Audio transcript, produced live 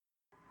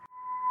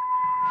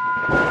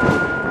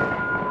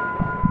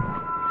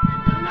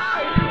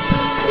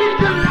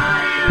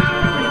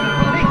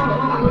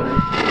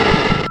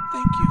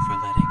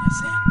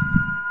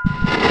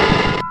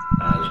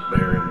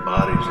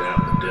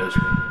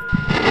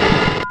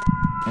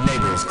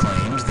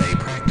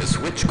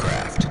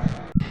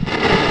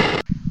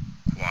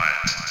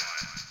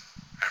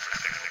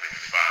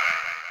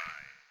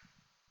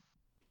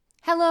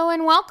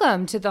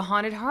welcome to The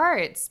Haunted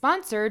Heart,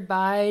 sponsored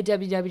by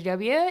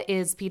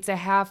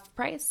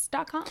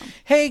www.ispizzahalfprice.com.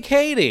 Hey,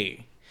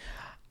 Katie.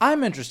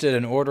 I'm interested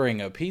in ordering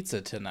a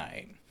pizza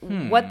tonight.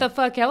 What the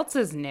fuck else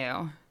is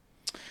new?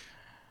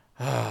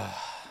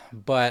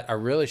 But I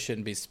really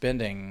shouldn't be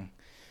spending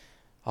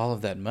all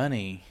of that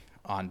money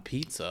on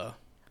pizza.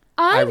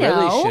 I know.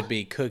 Really should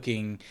be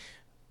cooking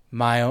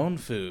my own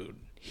food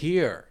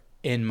here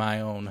in my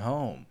own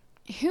home.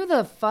 Who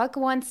the fuck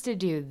wants to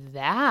do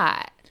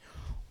that?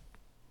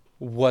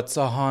 What's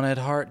a haunted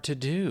heart to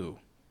do?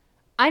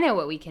 I know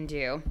what we can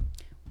do.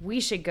 We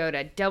should go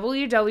to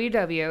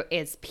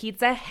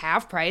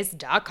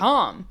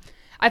www.ispizzahalfprice.com.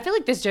 I feel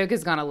like this joke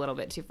has gone a little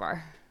bit too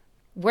far.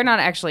 We're not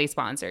actually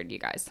sponsored, you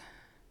guys.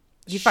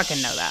 You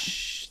fucking know that.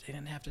 Shh, they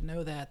didn't have to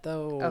know that,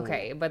 though.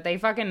 Okay, but they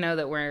fucking know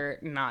that we're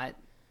not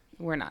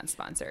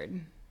sponsored.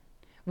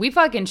 We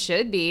fucking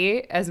should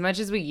be, as much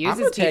as we use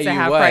is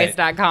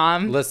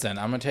pizzahalfprice.com. Listen,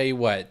 I'm going to tell you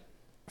what.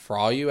 For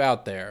all you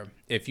out there,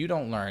 if you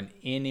don't learn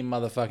any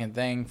motherfucking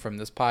thing from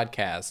this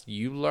podcast,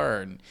 you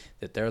learn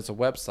that there's a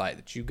website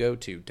that you go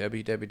to,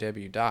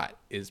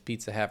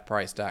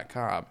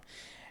 www.ispizzahalfprice.com,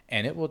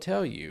 and it will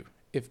tell you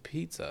if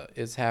pizza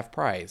is half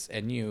price,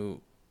 and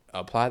you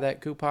apply that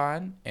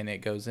coupon, and it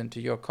goes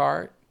into your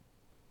cart.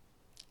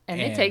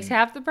 And it takes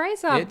half the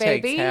price off, baby.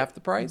 It takes half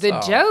the price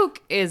off. The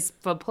joke is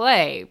for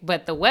play,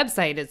 but the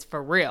website is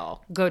for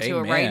real. Go to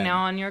it right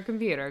now on your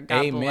computer.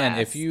 God bless.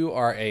 If you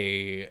are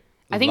a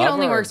I think it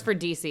only works for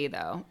DC,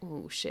 though.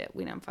 Oh, shit.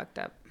 We done fucked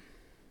up.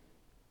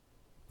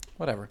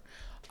 Whatever.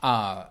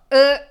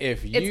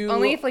 It's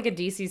only if, like, a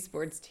DC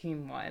sports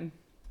team won.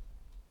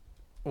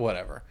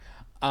 Whatever.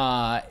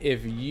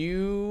 If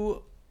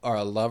you are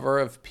a lover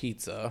of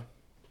pizza,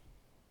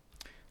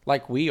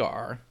 like we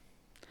are,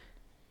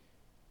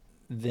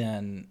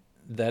 then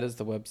that is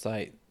the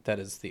website. That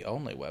is the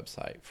only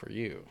website for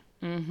you.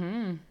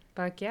 Mm-hmm.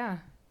 Fuck yeah.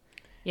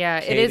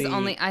 Yeah, Katie, it is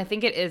only, I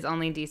think it is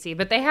only DC,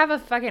 but they have a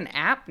fucking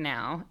app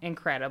now.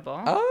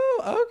 Incredible.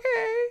 Oh,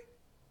 okay.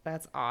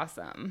 That's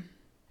awesome.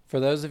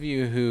 For those of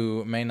you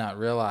who may not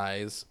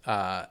realize,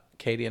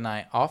 Katie and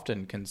I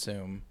often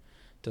consume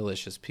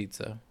delicious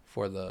pizza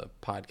for the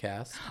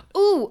podcast.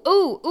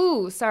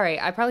 Ooh. Sorry,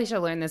 I probably should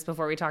have learned this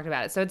before we talked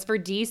about it. So it's for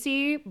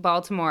DC,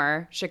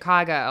 Baltimore,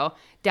 Chicago,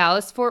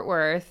 Dallas, Fort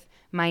Worth,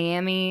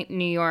 Miami,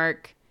 New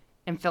York,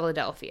 and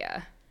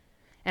Philadelphia.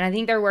 And I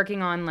think they're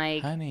working on,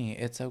 like... Honey,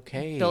 it's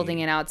okay. Building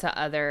it out to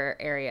other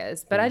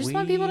areas. But I just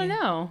want people to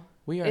know.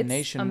 We are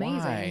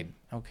nationwide,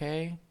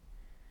 okay?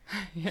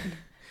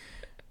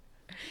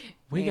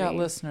 We got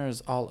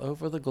listeners all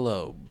over the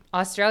globe.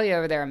 Australia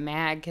over there are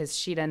mad because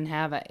she doesn't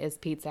have a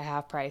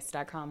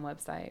ispizzahalfprice.com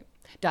website.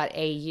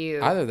 .au.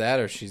 Either that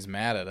or she's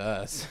mad at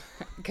us.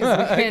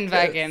 Because we've been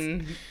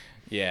fucking...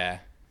 Yeah.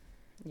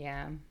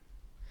 Yeah.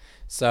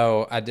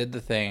 So I did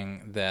the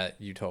thing that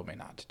you told me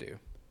not to do.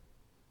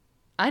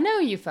 I know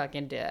you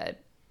fucking did.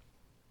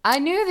 I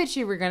knew that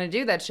you were going to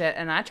do that shit,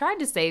 and I tried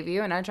to save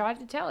you, and I tried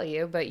to tell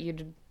you, but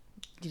you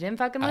didn't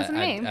fucking listen to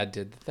me. I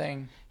did the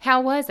thing. How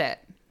was it?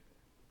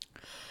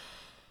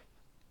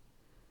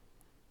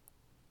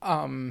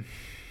 Some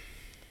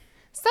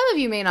of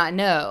you may not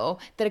know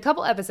that a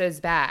couple episodes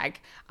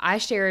back, I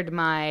shared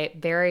my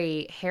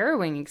very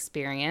harrowing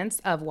experience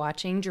of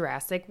watching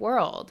Jurassic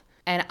World,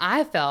 and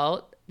I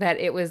felt that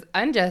it was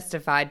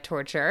unjustified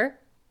torture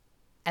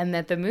and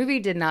that the movie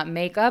did not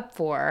make up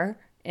for,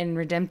 in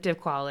redemptive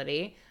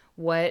quality,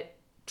 what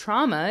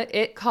trauma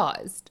it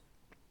caused.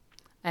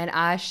 And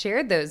I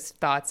shared those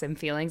thoughts and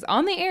feelings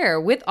on the air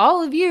with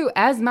all of you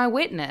as my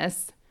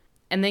witness.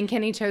 And then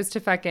Kenny chose to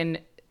fucking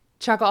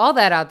chuck all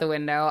that out the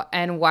window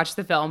and watch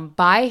the film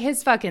by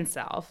his fucking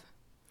self.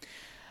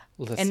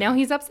 Listen. And now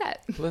he's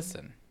upset.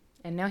 Listen.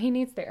 And now he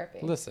needs therapy.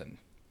 Listen.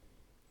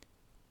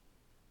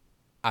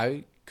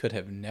 I could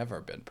have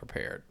never been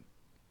prepared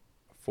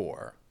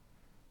for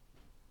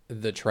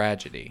the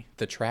tragedy,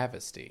 the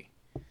travesty,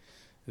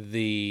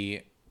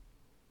 the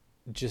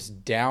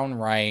just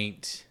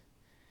downright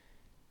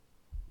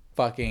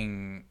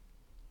fucking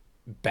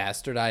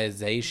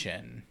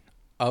bastardization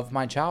of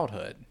my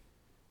childhood.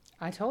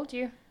 I told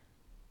you.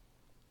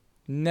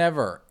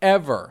 Never,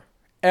 ever,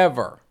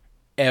 ever,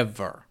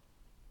 ever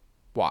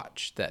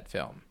watch that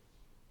film.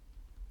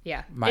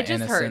 Yeah, my it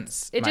just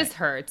hurts. It just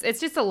hurts. It's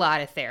just a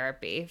lot of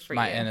therapy for you.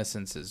 My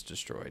innocence is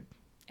destroyed.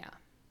 Yeah,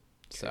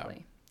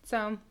 truly.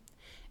 So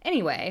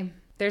anyway,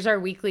 there's our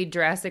weekly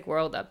Jurassic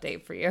World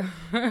update for you.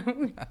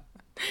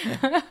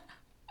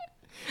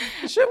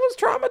 Shit was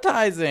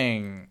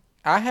traumatizing.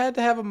 I had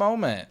to have a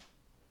moment.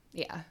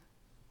 Yeah.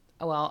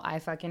 Well, I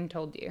fucking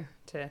told you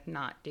to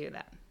not do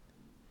that.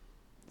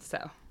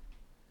 So,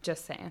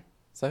 just saying.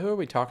 So who are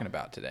we talking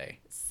about today?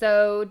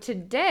 So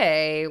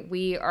today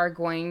we are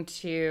going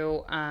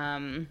to,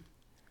 I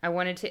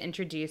wanted to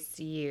introduce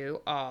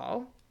you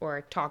all,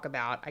 or talk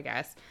about, I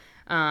guess,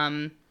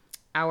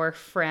 our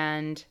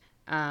friend.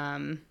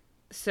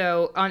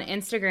 So on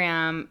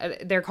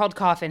Instagram, they're called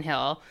Coffin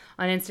Hill.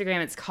 On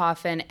Instagram, it's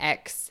Coffin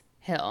X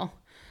Hill.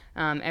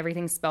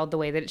 Everything's spelled the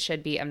way that it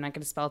should be. I'm not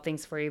going to spell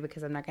things for you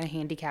because I'm not going to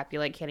handicap you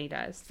like Kenny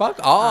does. Fuck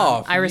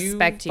off. I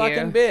respect you.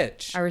 Fucking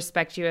bitch. I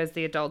respect you as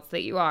the adults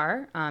that you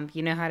are.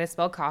 You know how to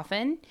spell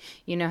coffin.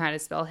 You know how to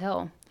spell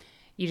hill.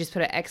 You just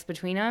put an X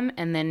between them,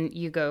 and then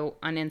you go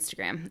on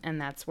Instagram, and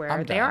that's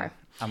where they are.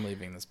 I'm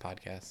leaving this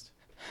podcast.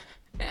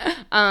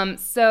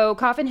 So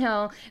Coffin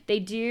Hill, they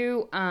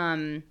do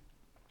YouTube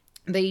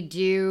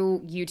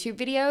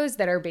videos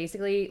that are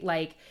basically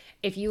like,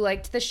 if you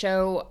liked the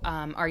show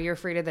Are You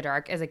Afraid of the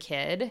Dark as a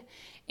kid,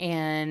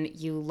 and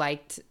you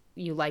liked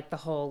the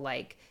whole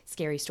like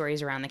scary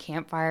stories around the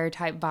campfire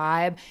type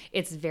vibe,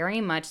 it's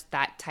very much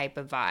that type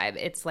of vibe.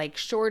 It's like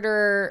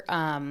shorter,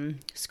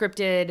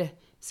 scripted,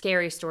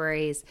 scary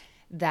stories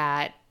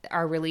that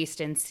are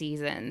released in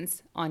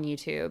seasons on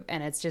YouTube,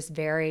 and it's just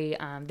very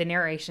the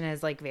narration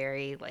is like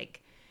very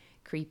like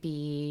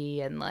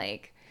creepy and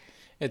like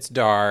it's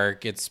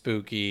dark, it's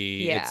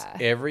spooky, Yeah. It's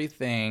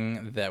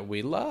everything that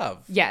we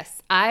love.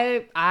 Yes,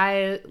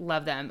 I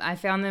love them. I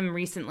found them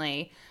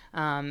recently,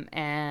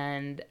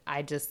 and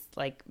I just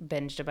like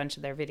binged a bunch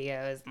of their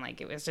videos, and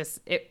like it was just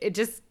it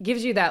just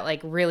gives you that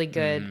like really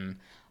good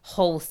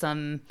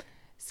wholesome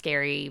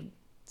scary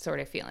sort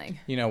of feeling.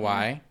 You know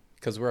why?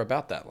 Because we're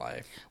about that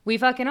life. We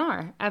fucking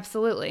are.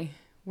 Absolutely.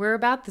 We're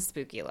about the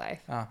spooky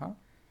life. Uh-huh.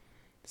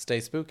 Stay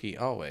spooky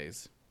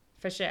always.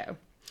 For sure.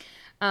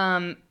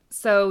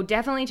 So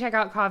definitely check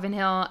out Coffin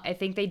Hill. I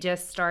think they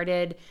just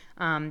started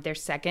their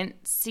second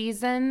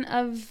season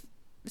of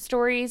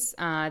stories.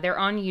 They're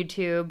on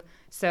YouTube.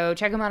 So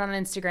check them out on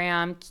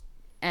Instagram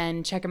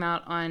and check them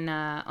out on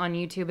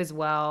YouTube as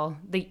well.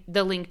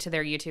 The link to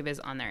their YouTube is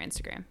on their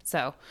Instagram.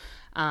 So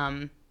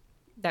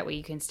that way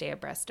you can stay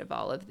abreast of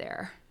all of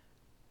their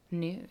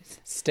news.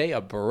 Stay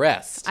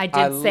abreast. I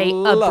did say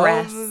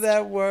abreast. Love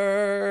that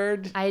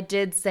word. I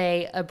did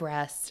say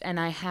abreast, and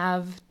I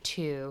have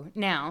two.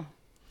 Now,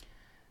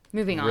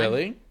 moving on.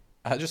 Really?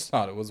 I just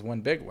thought it was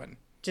one big one.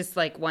 Just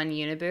like one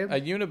uniboob?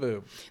 A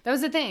uniboob. That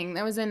was the thing.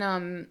 That was in,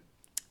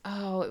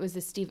 it was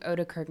the Steve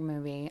Odekirk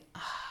movie.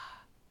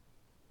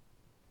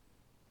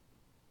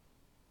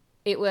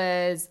 It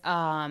was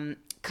Kung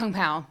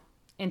Pao,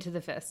 Into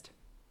the Fist.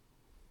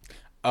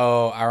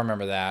 Oh, I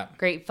remember that.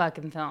 Great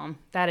fucking film.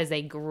 That is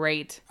a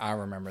great I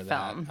remember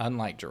film. that.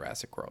 Unlike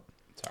Jurassic World.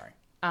 Sorry.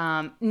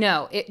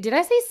 No. Did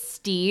I say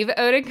Steve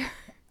Odekirk?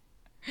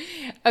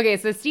 Okay,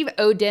 so Steve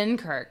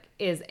Odenkirk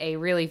is a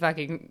really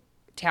fucking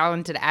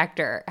talented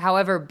actor.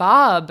 However,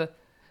 Bob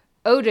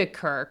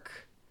Odenkirk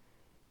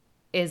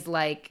is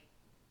like,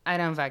 I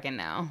don't fucking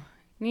know.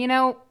 You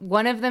know,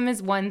 one of them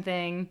is one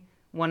thing,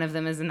 one of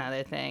them is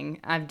another thing.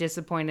 I've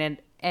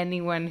disappointed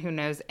anyone who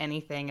knows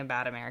anything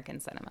about American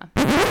cinema.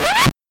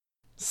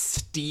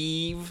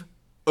 Steve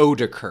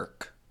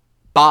Odekirk.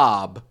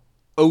 Bob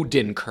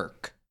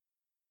Odenkirk.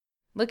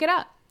 Look it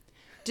up.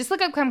 Just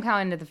look up Come Cow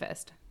Into the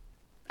Fist.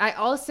 I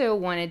also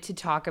wanted to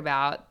talk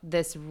about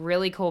this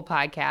really cool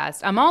podcast.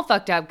 I'm all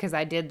fucked up because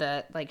I did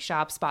the like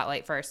shop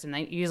spotlight first, and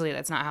usually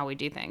that's not how we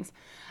do things.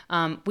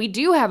 We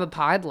do have a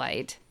pod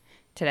light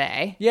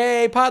today.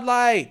 Yay,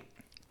 Podlight!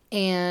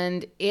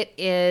 And it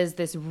is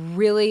this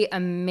really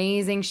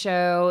amazing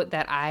show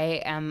that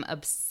I am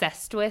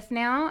obsessed with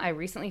now. I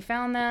recently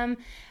found them,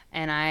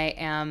 and I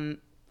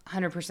am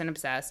 100%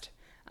 obsessed.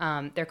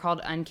 They're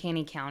called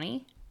Uncanny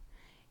County,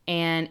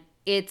 and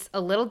it's a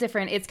little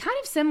different. It's kind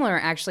of similar,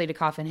 actually, to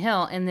Coffin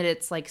Hill in that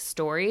it's like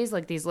stories,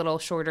 like these little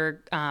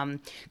shorter,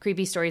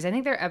 creepy stories. I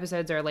think their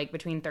episodes are like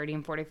between 30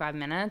 and 45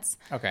 minutes.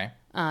 Okay.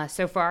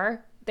 So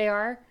far, they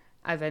are.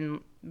 I've been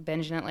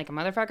binging it like a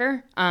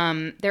motherfucker.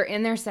 They're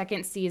in their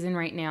second season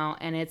right now,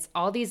 and it's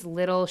all these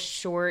little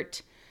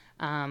short,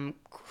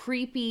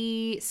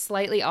 creepy,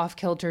 slightly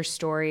off-kilter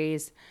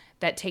stories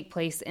that take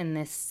place in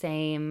this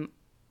same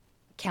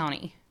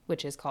county,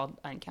 which is called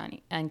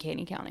Uncanny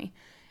County.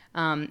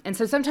 And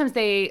so sometimes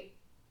they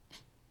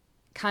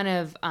kind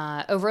of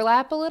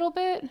overlap a little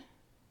bit,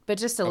 but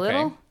just a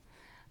little.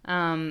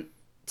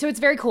 So it's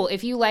very cool.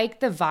 If you like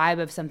the vibe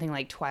of something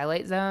like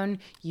Twilight Zone,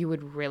 you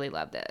would really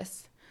love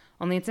this.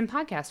 Only it's in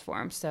podcast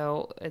form,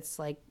 so it's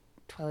like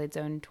Twilight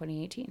Zone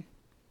 2018.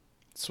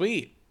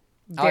 Sweet.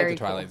 I Very like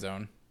the Twilight cool.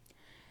 Zone.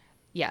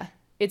 Yeah.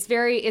 It's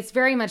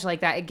very much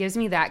like that. It gives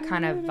me that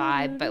kind of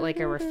vibe, but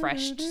like a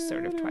refreshed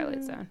sort of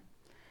Twilight Zone.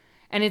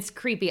 And it's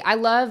creepy. I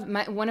love,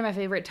 one of my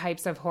favorite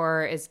types of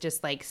horror is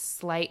just like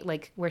slight,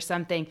 like where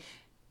something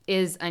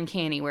is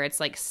uncanny, where it's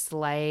like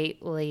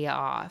slightly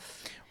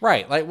off.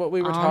 Right, like what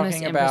we were Almost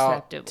talking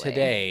about imperceptibly.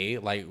 today,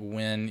 like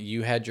when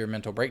you had your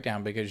mental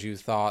breakdown because you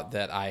thought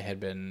that I had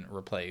been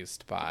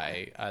replaced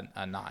by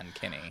a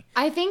non-Kenny.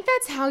 I think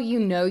that's how you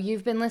know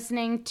you've been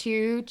listening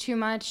to too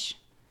much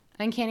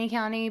Uncanny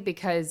County,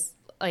 because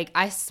like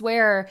I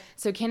swear,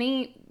 so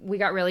Kenny, we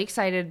got really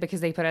excited because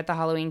they put out the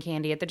Halloween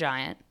candy at the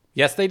Giant.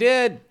 Yes, they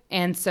did.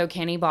 And so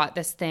Kenny bought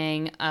this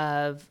thing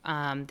of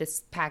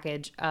this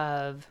package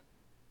of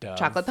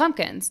chocolate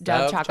pumpkins.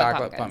 Dove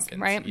chocolate pumpkins,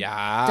 right?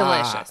 Yeah.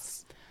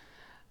 Delicious.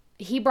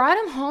 He brought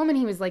him home and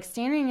he was like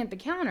standing at the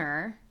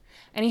counter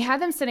And he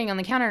had them sitting on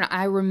the counter, and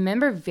I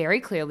remember very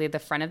clearly the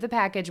front of the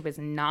package was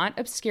not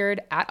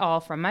obscured at all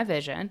from my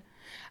vision.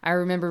 I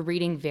remember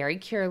reading very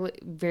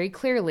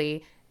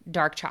clearly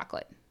dark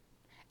chocolate.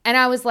 And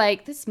I was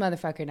like, this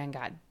motherfucker done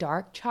got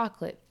dark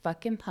chocolate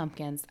fucking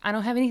pumpkins. I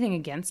don't have anything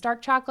against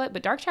dark chocolate,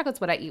 but dark chocolate's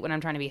what I eat when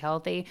I'm trying to be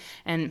healthy.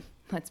 And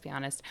let's be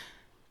honest,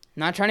 I'm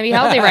not trying to be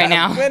healthy right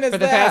now When is for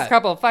the that? past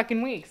couple of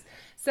fucking weeks.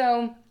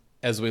 So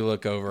as we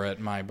look over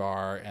at my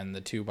bar and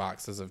the 2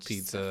 boxes of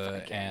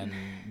pizza and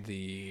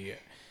the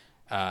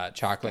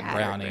chocolate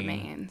brownie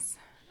remains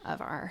of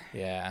our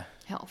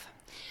health.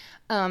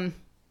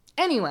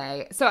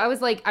 Anyway, so I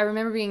was like, I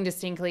remember being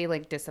distinctly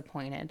like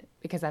disappointed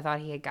because I thought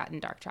he had gotten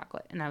dark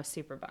chocolate, and I was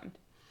super bummed.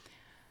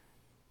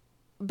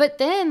 But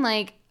then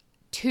like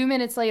 2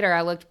 minutes later,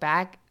 I looked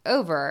back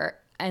over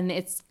and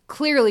it's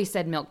clearly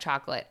said milk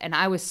chocolate, and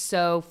I was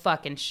so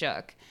fucking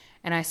shook.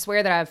 And I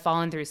swear that I've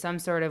fallen through some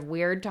sort of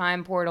weird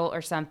time portal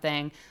or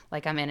something,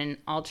 like I'm in an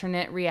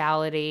alternate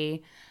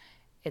reality.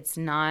 It's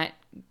not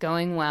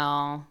going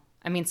well.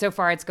 I mean, so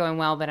far it's going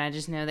well, but I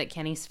just know that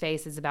Kenny's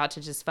face is about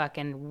to just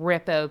fucking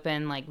rip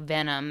open like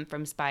Venom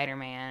from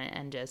Spider-Man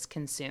and just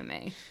consume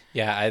me.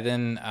 Yeah, I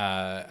then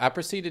I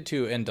proceeded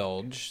to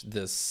indulge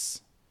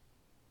this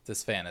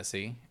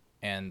fantasy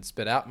and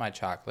spit out my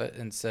chocolate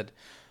and said,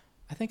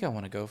 I think I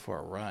want to go for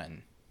a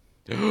run.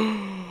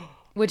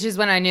 Which is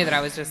when I knew that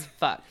I was just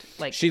fucked.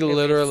 Like she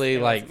literally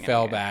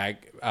fell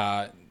back,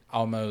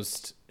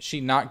 almost. She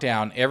knocked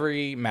down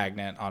every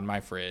magnet on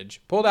my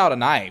fridge, pulled out a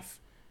knife.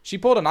 She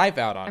pulled a knife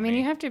out on me. I mean,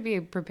 you have to be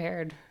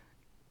prepared.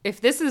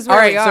 If this is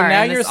where we are, so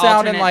now you're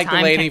sounding like the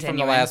lady continuum from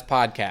the last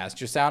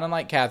podcast. You're sounding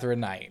like Catherine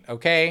Knight,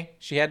 okay?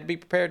 She had to be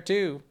prepared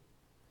too.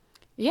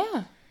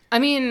 Yeah. I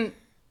mean,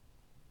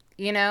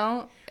 you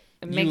know,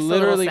 it makes you a little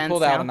literally sense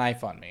pulled now. out a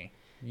knife on me.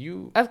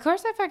 Of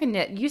course I fucking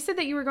did. You said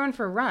that you were going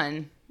for a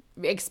run.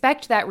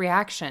 Expect that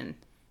reaction.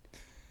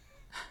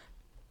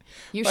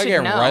 You should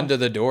know. Run to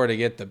the door to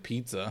get the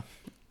pizza.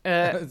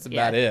 That's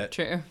about it.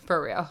 True.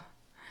 For real.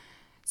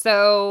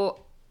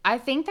 So I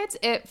think that's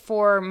it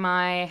for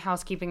my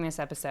housekeeping this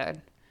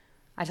episode.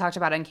 I talked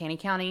about Uncanny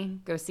County.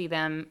 Go see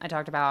them. I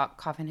talked about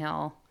Coffin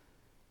Hill.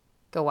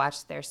 Go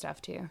watch their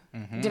stuff too.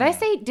 Mm-hmm. Did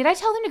I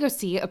tell them to go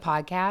see a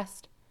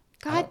podcast?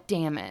 God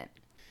damn it.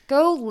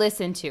 Go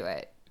listen to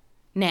it.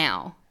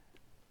 Now.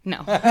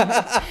 No.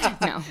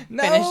 No.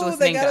 Finish listening.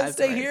 They got to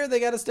stay here. They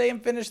got to stay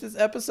and finish this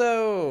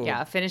episode.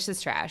 Yeah, finish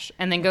this trash.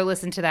 And then go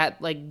listen to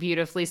that like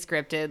beautifully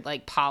scripted,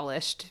 like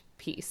polished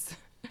piece.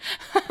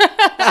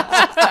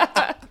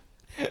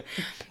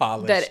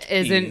 Polished that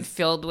isn't piece.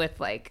 filled with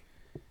like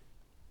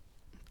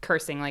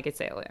cursing like a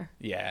sailor.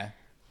 Yeah.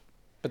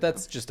 But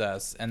that's just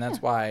us. And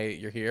that's why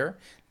you're here.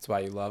 That's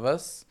why you love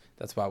us.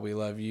 That's why we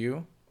love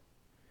you.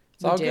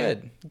 It's all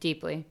good.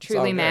 Deeply.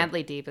 Truly,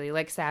 madly, deeply.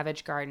 Like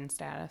Savage Garden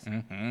status.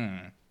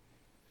 Mm-hmm.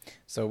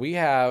 So we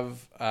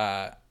have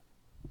a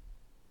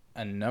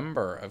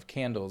number of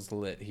candles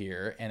lit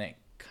here, and it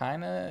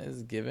kind of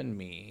is giving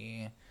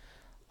me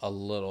a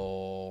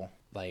little,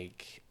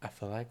 like, I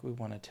feel like we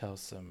want to tell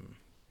some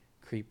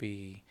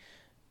creepy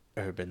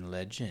urban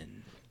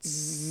legends.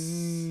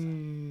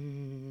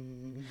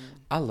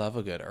 I love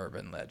a good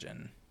urban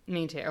legend.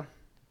 Me too.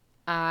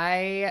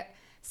 I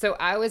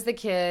was the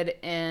kid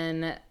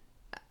in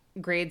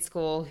grade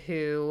school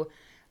who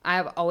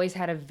I've always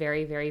had a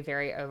very, very,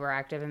 very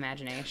overactive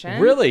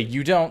imagination. Really?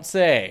 You don't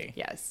say.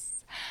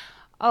 Yes.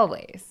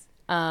 Always.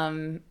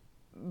 But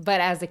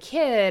as a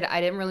kid,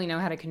 I didn't really know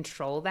how to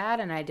control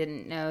that. And I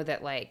didn't know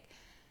that, like,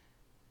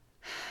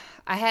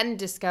 I hadn't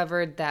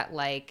discovered that,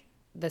 like,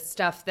 the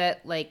stuff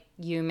that, like,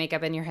 you make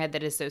up in your head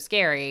that is so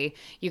scary,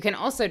 you can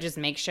also just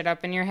make shit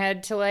up in your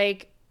head to,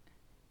 like,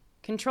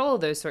 control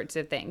those sorts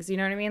of things. You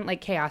know what I mean?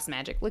 Like chaos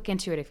magic. Look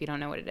into it if you don't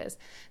know what it is.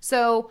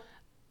 So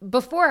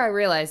before I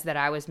realized that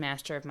I was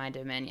master of my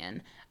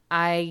dominion,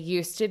 I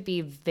used to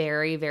be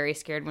very, very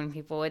scared when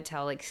people would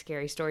tell like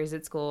scary stories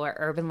at school or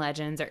urban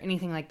legends or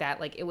anything like that.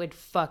 Like it would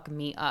fuck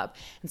me up.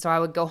 And so I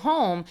would go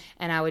home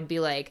and I would be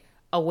like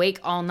awake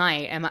all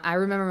night. And I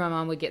remember my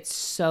mom would get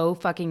so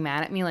fucking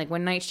mad at me. Like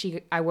one night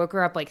I woke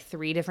her up like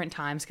 3 different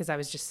times because I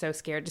was just so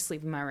scared to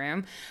sleep in my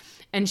room.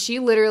 And she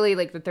literally,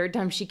 like, the third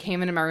time she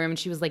came into my room and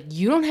she was like,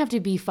 you don't have to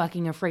be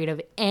fucking afraid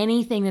of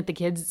anything that the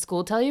kids at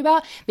school tell you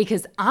about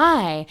because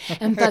I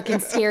am fucking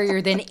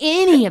scarier than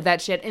any of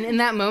that shit. And in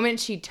that moment,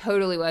 she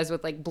totally was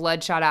with, like,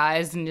 bloodshot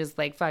eyes and just,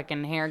 like,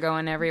 fucking hair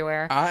going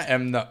everywhere. I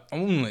am the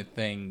only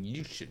thing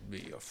you should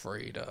be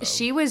afraid of.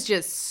 She was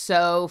just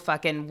so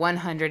fucking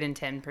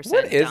 110%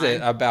 What is done.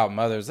 it about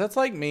mothers? That's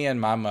like me and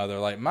my mother.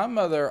 Like, my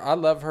mother, I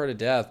love her to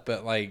death,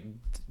 but, like,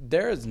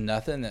 there is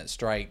nothing that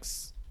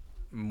strikes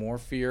more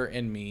fear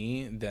in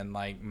me than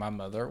like my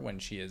mother when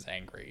she is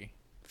angry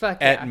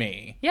at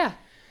me. Yeah.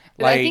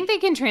 Like, I think they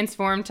can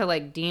transform to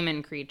like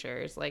demon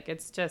creatures. Like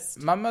it's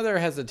just my mother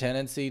has a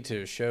tendency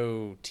to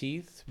show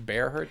teeth,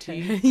 bare her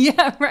teeth.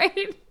 Yeah,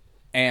 right.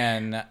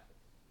 And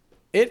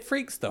it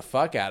freaks the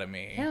fuck out of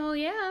me. Hell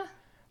yeah.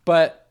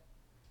 But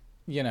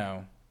you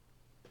know,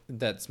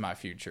 that's my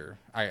future.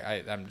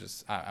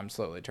 I'm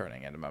slowly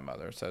turning into my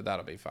mother, so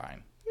that'll be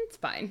fine. It's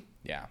fine.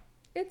 Yeah.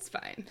 It's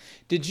fine.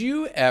 Did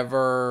you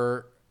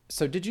ever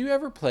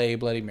play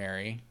Bloody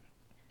Mary?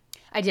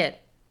 I did.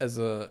 As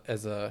a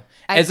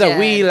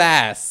wee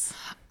lass.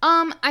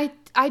 I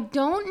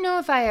don't know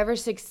if I ever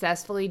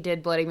successfully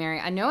did Bloody Mary.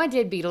 I know I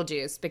did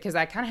Beetlejuice because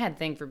I kind of had a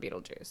thing for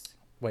Beetlejuice.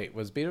 Wait,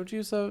 was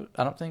Beetlejuice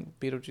I don't think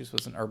Beetlejuice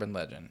was an urban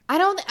legend. I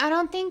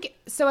don't think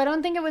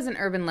it was an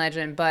urban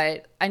legend,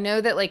 but I know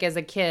that like as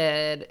a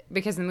kid,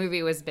 because the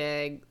movie was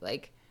big,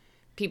 like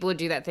people would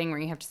do that thing where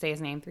you have to say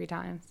his name 3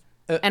 times.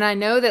 And I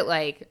know that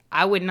like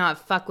I would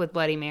not fuck with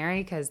Bloody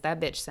Mary because that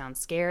bitch sounds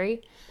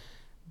scary,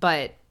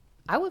 but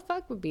I would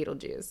fuck with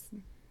Beetlejuice.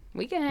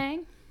 We can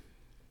hang.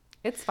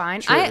 It's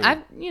fine. True.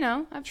 I've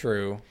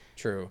True.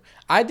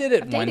 I did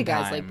it one dated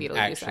guys time like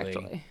Beetlejuice,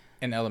 actually.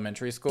 in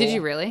elementary school. Did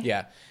you really?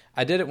 Yeah.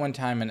 I did it one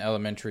time in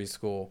elementary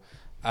school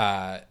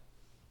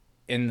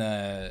in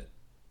the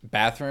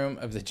bathroom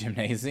of the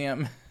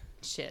gymnasium.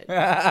 Shit.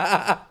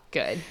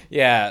 Good.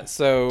 Yeah,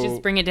 so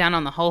just bring it down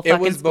on the whole fucking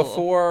school. It was school.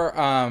 before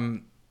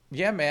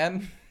yeah,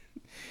 man.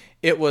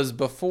 It was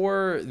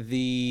before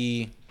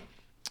the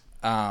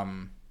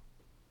it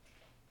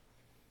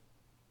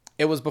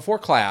was before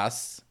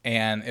class,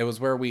 and it was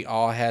where we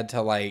all had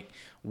to like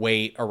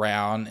wait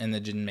around in the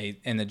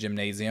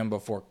gymnasium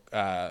before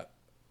the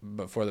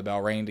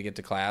bell rang to get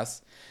to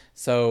class.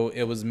 So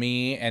it was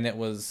me, and it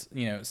was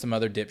some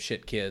other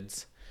dipshit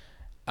kids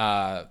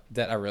that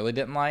I really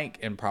didn't like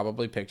and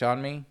probably picked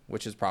on me,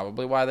 which is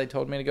probably why they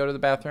told me to go to the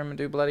bathroom and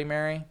do Bloody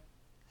Mary.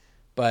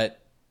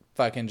 But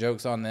fucking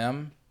joke's on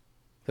them,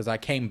 because I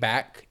came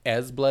back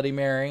as Bloody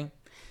Mary.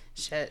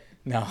 Shit.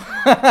 No.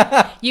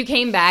 You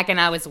came back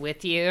and I was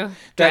with you,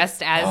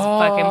 dressed as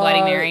fucking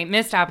Bloody Mary.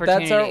 Missed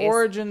opportunities. That's our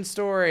origin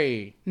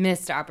story.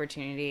 Missed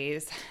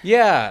opportunities.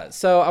 Yeah,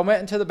 so I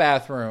went into the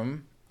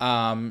bathroom,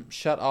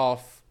 shut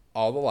off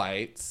all the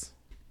lights,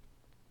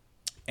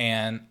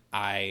 and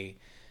I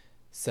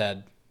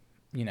said,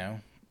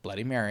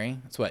 Bloody Mary.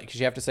 That's what, because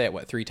you have to say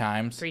it, 3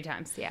 times? 3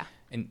 times, yeah.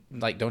 And,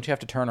 like, don't you have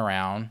to turn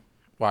around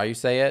while you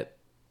say it?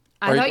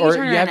 I thought you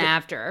turned around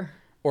after.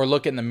 Or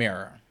look in the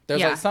mirror.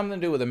 There's like something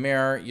to do with a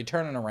mirror. You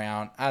turn it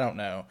around. I don't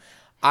know.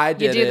 I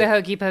did. You do the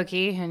hokey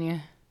pokey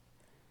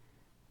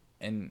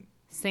and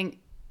sing.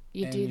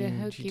 You do the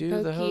hokey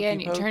pokey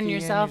and you turn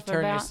yourself and you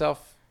turn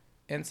yourself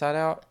inside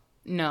out.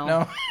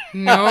 No. No.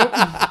 Nope.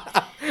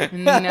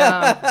 No.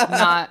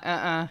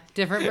 Not.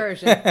 Different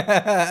version.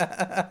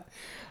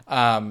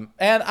 And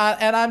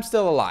I'm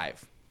still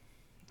alive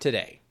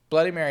today.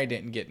 Bloody Mary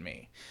didn't get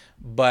me,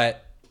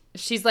 but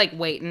she's like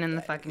waiting in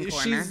the fucking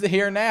corner. She's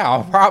here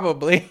now,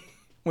 probably.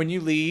 When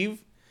you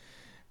leave,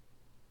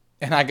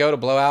 and I go to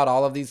blow out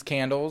all of these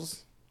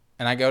candles,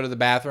 and I go to the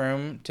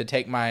bathroom to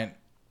take my,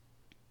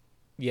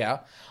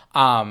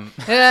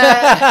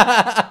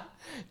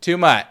 too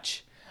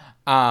much,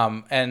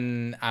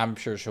 and I'm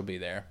sure she'll be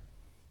there.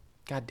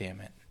 God damn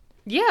it.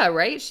 Yeah,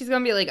 right? She's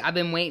gonna be like, I've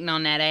been waiting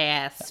on that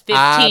ass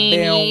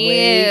 15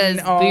 years,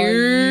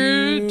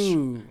 bitch.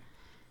 You.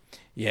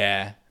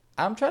 Yeah.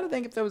 I'm trying to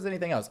think if there was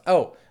anything else.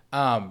 Oh,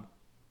 and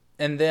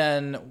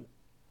then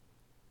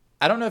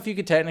I don't know if you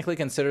could technically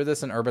consider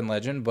this an urban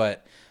legend,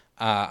 but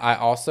I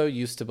also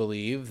used to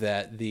believe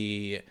that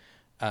the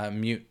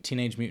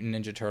Teenage Mutant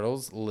Ninja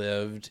Turtles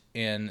lived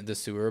in the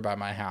sewer by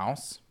my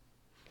house.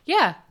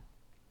 Yeah.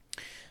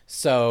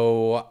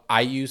 So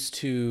I used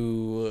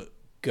to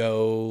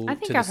go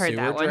to the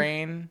sewer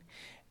drain.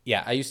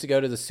 Yeah, I used to go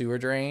to the sewer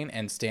drain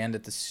and stand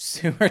at the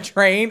sewer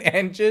drain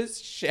and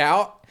just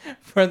shout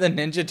for the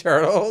Ninja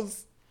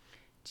Turtles.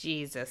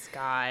 Jesus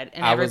God.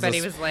 And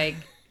everybody was like,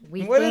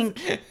 we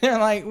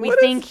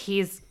think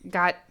he's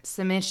got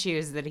some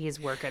issues that he's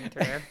working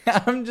through.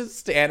 I'm just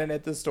standing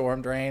at the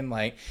storm drain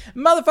like,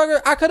 motherfucker,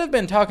 I could have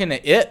been talking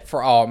to it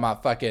for all my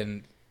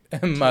fucking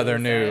mother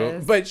knew.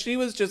 But she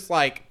was just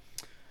like,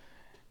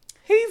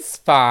 he's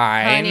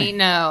fine. Honey,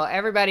 no.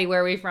 Everybody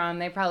where we from,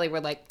 they probably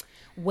were like,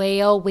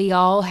 well, we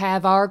all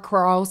have our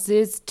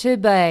crosses to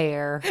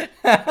bear.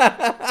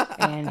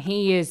 And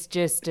he is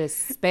just a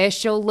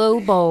special little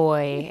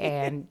boy.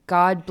 And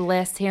God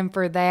bless him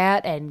for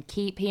that and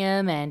keep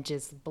him and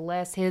just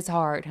bless his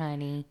heart,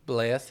 honey.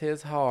 Bless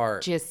his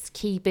heart. Just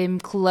keep him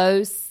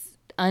close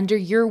under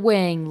your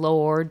wing,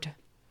 Lord.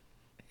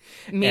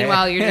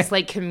 Meanwhile, you're just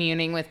like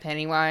communing with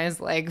Pennywise,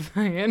 like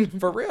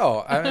for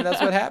real. I mean, that's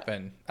what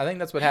happened. I think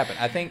that's what happened.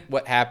 I think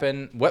what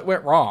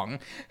went wrong,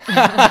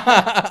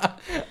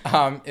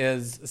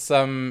 is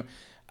some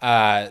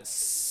the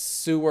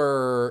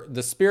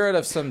spirit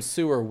of some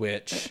sewer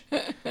witch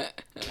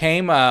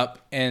came up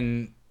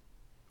and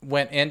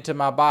went into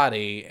my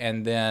body,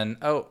 and then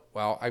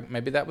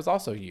maybe that was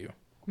also you.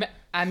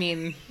 I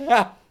mean,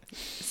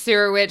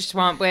 sewer witch,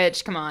 swamp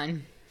witch. Come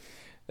on,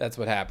 that's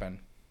what happened.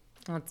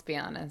 Let's be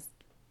honest.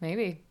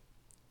 Maybe.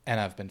 And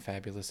I've been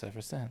fabulous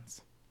ever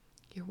since.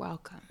 You're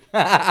welcome.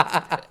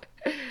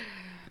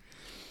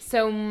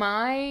 So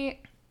my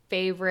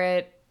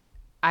favorite,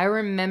 I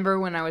remember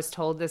when I was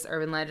told this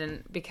urban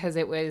legend because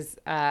it was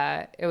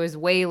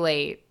way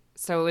late.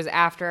 So it was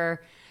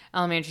after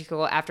elementary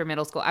school, after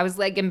middle school. I was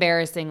like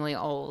embarrassingly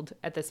old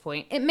at this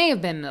point. It may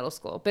have been middle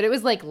school, but it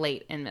was like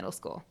late in middle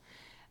school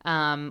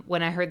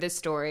when I heard this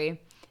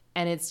story,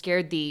 and it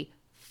scared the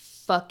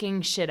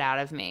fucking shit out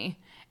of me.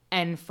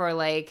 And for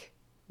like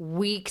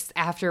weeks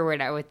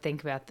afterward, I would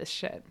think about this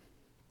shit.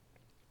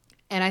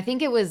 And I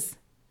think I was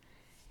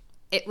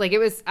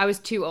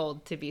too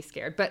old to be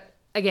scared. But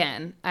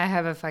again, I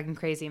have a fucking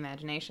crazy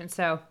imagination.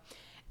 So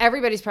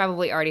everybody's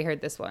probably already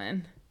heard this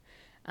one.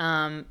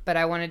 But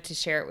I wanted to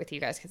share it with you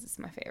guys because it's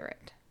my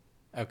favorite.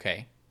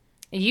 Okay.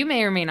 You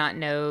may or may not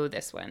know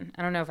this one.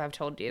 I don't know if I've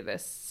told you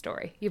this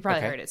story. You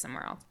probably heard it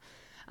somewhere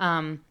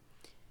else.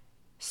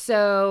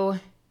 So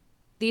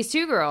these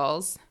two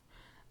girls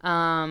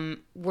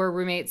were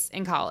roommates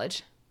in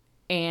college,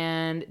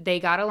 and they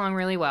got along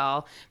really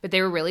well, but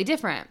they were really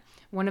different.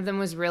 One of them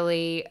was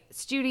really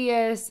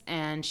studious,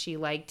 and she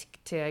liked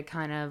to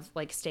kind of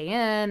like stay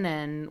in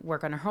and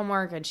work on her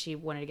homework, and she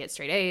wanted to get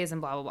straight A's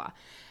and blah, blah, blah.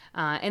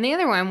 And the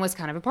other one was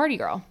kind of a party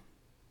girl.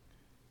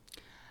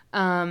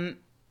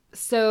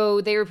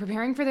 So they were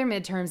preparing for their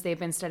midterms. They've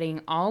been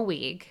studying all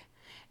week,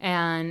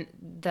 and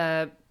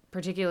the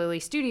particularly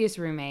studious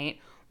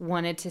roommate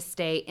wanted to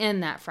stay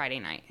in that Friday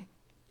night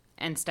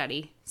and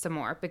study some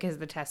more because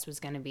the test was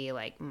going to be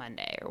like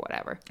Monday or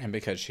whatever. And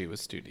because she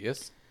was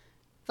studious.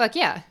 Fuck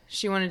yeah.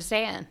 She wanted to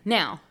stay in.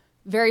 Now,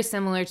 very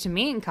similar to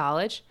me in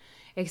college,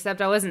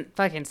 except I wasn't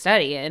fucking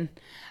studying.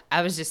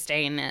 I was just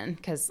staying in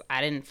because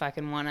I didn't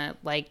fucking want to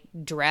like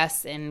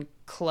dress in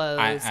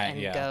clothes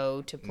and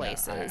go to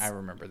places. No, I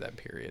remember that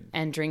period.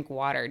 And drink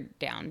watered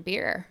down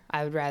beer.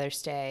 I would rather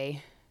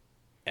stay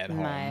at in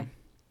home. my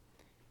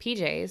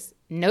PJs,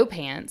 no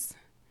pants,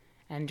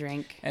 and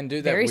drink and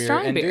do that very weird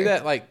strong and beer.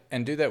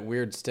 do that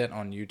weird stint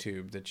on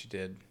YouTube that you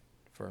did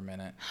for a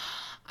minute.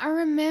 I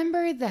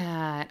remember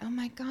that. Oh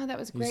my God, that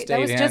was great. You That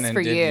was stayed just in for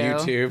and you. did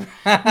YouTube.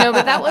 No,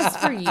 but that was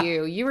for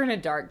you. You were in a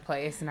dark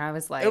place, and I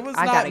was like, it was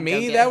I not gotta me. Go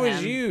get that him.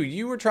 was you.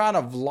 You were trying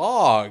to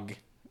vlog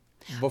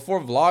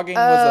before vlogging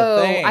was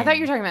a thing. I thought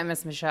you were talking about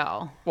Miss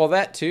Michelle. Well,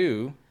 that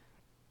too.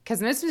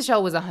 Because Miss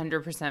Michelle was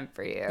 100%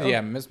 for you.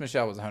 Yeah, Miss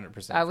Michelle was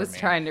 100%. I was for me.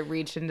 trying to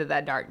reach into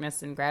that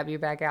darkness and grab you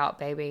back out,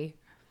 baby.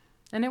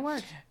 And it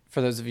worked. For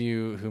those of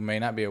you who may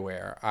not be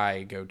aware,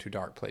 I go to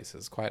dark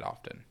places quite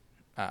often.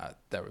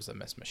 There was a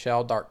Miss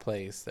Michelle dark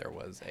place. There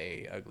was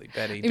a Ugly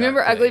Betty dark You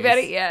remember place. Ugly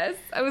Betty? Yes.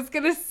 I was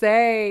going to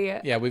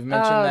say. Yeah, we've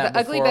mentioned that the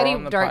before Ugly Betty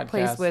on the dark podcast.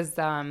 place was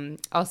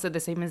also the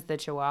same as the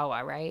Chihuahua,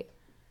 right?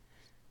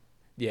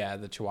 Yeah,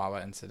 the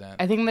Chihuahua incident.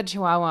 I think the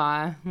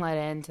Chihuahua led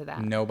into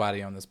that.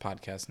 Nobody on this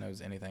podcast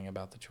knows anything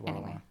about the Chihuahua.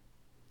 Anyway.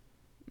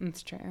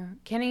 That's true.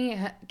 Kenny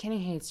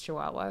hates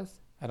Chihuahuas.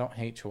 I don't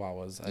hate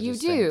Chihuahuas. I You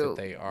just do. think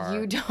that they are.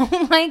 You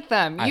don't like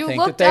them. I You think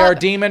that looked they up. are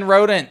demon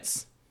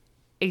rodents.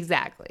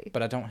 Exactly.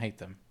 But I don't hate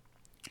them.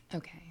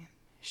 Okay,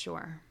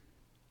 sure.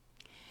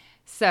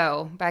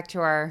 So back to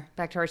our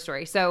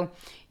story. So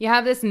you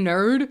have this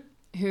nerd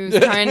who's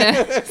trying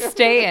to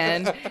stay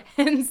in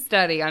and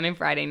study on a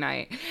Friday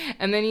night,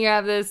 and then you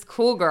have this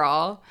cool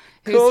girl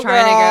who's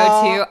trying to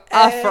go to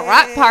a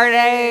frat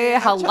party.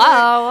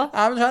 Hello.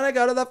 I'm trying to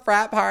go to the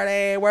frat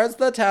party. Where's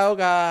the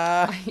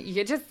toga?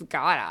 You just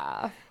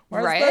gotta.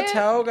 Where's right? the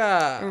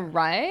toga?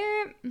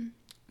 Right.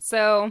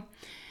 So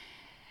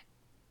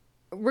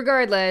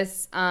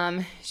regardless,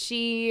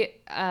 she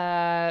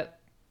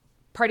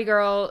party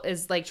girl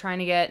is like trying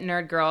to get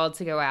nerd girl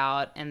to go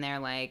out, and they're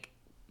like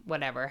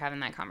whatever,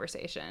 having that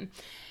conversation.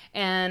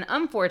 And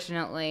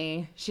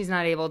unfortunately, she's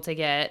not able to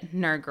get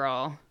nerd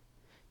girl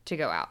to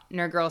go out.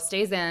 Nerd girl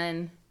stays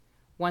in,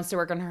 wants to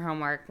work on her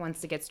homework, wants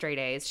to get straight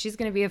A's. She's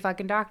going to be a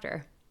fucking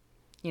doctor.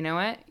 You know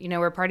what? You know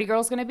where party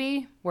girl's going to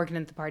be? Working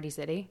at the Party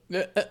City.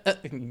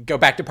 Go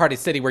back to Party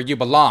City where you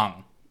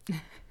belong.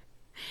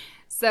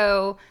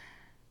 So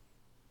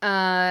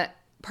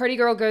party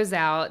girl goes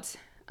out,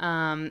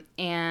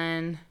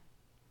 and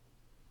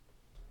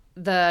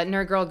the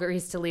nerd girl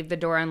agrees to leave the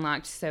door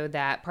unlocked so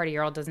that party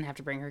girl doesn't have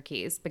to bring her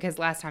keys, because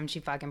last time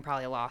she fucking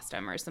probably lost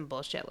them or some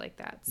bullshit like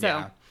that.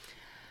 So,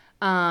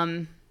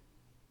 party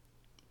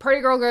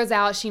girl goes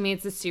out. She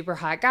meets this super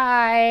hot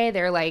guy.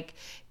 They're like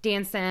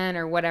dancing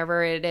or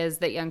whatever it is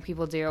that young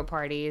people do at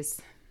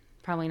parties.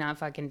 Probably not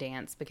fucking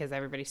dance because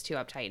everybody's too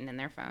uptight and in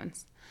their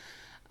phones.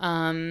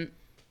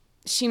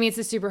 She meets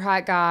a super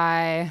hot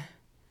guy.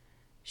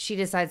 She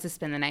decides to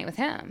spend the night with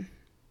him.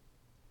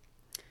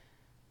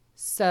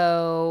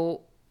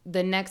 So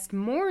the next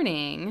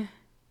morning,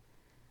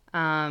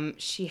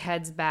 she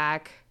heads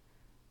back,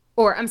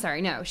 or I'm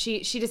sorry, no,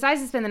 she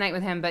decides to spend the night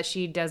with him, but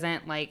she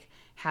doesn't like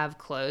have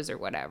clothes or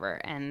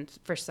whatever. And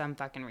for some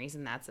fucking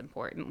reason, that's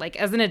important. Like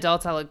as an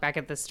adult, I look back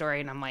at this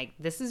story and I'm like,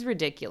 this is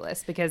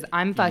ridiculous, because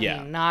I'm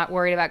fucking not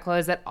worried about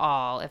clothes at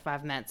all if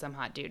I've met some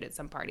hot dude at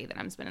some party that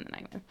I'm spending the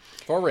night with.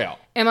 For real.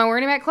 Am I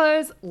worried about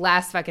clothes?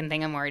 Last fucking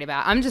thing I'm worried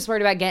about. I'm just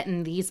worried about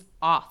getting these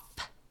off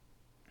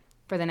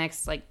for the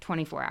next like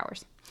 24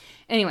 hours.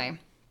 Anyway,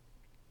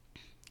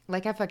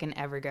 like I fucking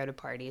ever go to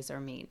parties or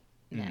meet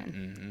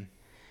men.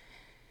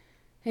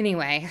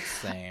 Anyway,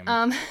 Same.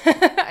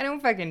 I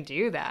don't fucking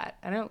do that.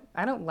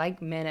 I don't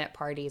like men at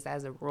parties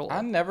as a rule.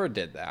 I never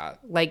did that.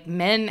 Like,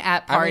 men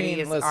at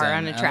parties listen, are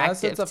unattractive.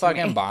 Unless it's a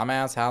fucking bomb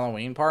ass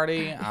Halloween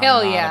party, I'm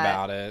Hell not yeah.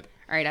 about it.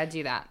 All right, I'd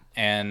do that.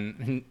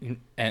 And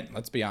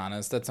let's be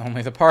honest, that's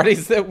only the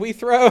parties that we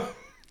throw.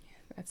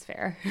 That's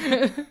fair.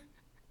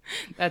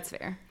 That's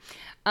fair.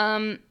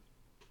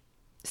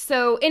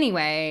 So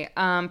anyway,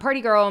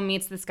 party girl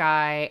meets this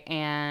guy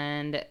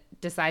and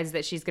decides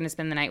that she's going to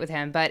spend the night with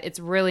him, but it's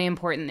really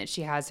important that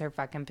she has her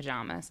fucking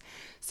pajamas.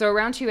 So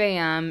around 2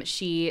 a.m.,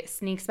 she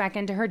sneaks back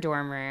into her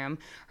dorm room.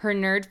 Her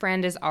nerd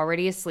friend is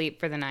already asleep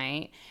for the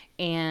night,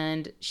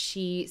 and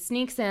she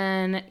sneaks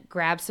in,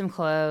 grabs some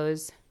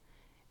clothes,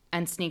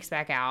 and sneaks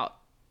back out,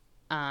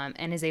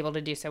 and is able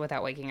to do so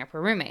without waking up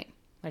her roommate,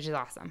 which is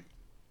awesome.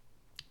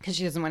 Because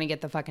she doesn't want to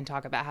get the fucking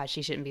talk about how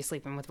she shouldn't be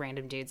sleeping with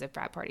random dudes at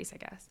frat parties, I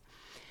guess.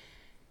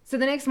 So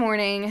the next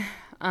morning,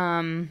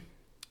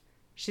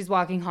 she's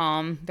walking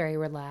home, very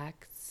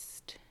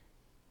relaxed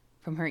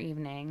from her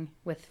evening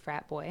with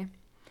frat boy.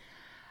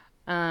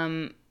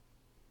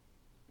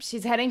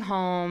 She's heading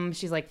home.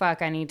 She's like,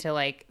 fuck, I need to,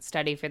 like,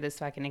 study for this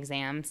fucking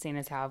exam, seeing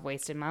as how I've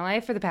wasted my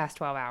life for the past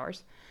 12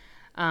 hours.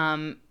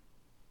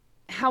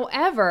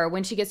 However,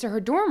 when she gets to her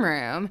dorm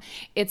room,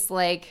 it's,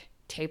 like,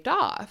 taped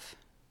off.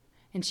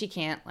 And she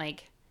can't,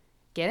 like,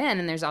 get in.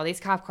 And there's all these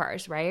cop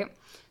cars, right?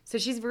 So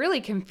she's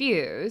really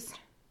confused.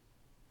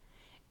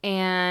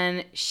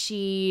 And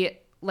she,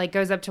 like,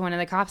 goes up to one of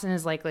the cops and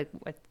is like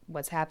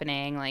what's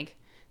happening? Like,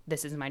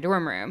 this is my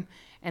dorm room.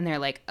 And they're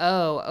like,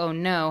 oh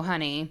no,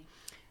 honey.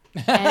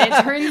 And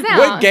it turns out.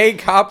 What gay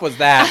cop was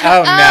that?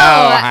 Oh,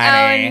 no,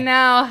 honey. Oh,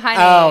 no, honey.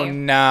 Oh,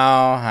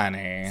 no,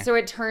 honey. So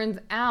it turns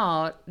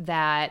out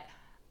that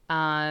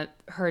her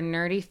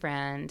nerdy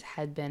friend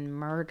had been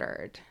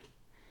murdered.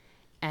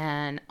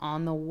 And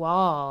on the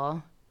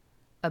wall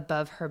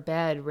above her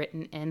bed,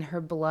 written in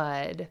her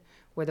blood,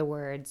 were the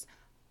words,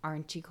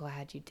 "Aren't you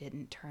glad you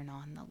didn't turn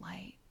on the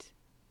light?"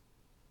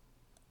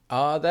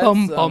 Oh, that's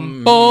that's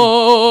some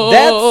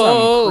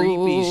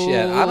creepy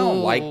shit. I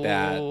don't like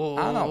that.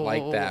 I don't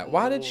like that.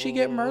 Why did she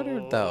get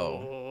murdered,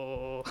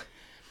 though?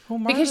 Who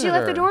murdered Because she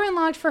left the her? door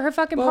unlocked for her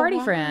fucking party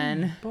why?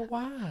 friend. But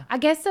why? I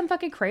guess some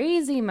fucking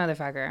crazy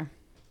motherfucker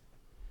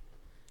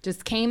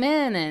just came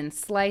in and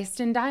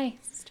sliced and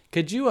diced.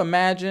 Could you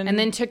imagine? And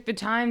then took the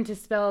time to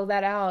spell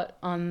that out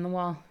on the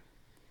wall.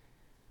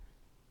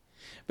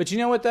 But you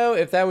know what, though?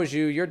 If that was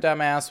you, your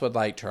dumbass would,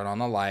 like, turn on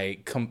the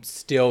light,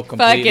 still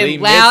completely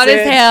Fucking miss loud it,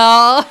 as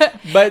hell.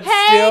 but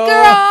Hey,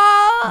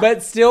 girl!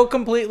 but still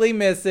completely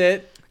miss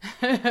it,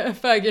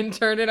 Fucking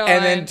turn it on.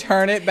 and then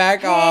turn it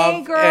back Hey,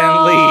 off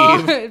girl.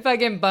 and leave.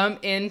 Fucking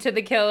bump into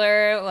the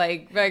killer.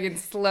 Like, fucking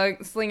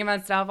sling my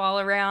stuff all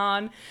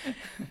around.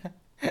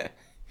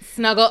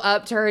 Snuggle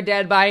up to her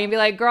dead body and be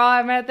like, girl,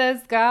 I met this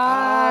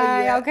guy.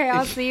 Oh, yeah. Okay,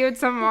 I'll see you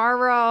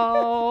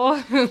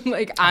tomorrow.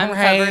 Like, I'm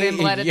covered in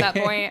blood at that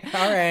point.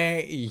 All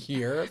right,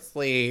 you're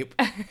asleep.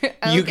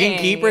 You can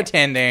keep Okay.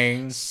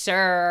 pretending.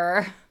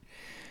 Sure.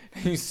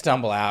 You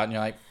stumble out and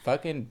you're like,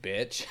 fucking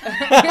bitch.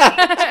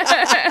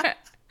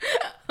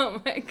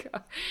 Oh my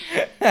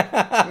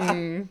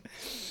God.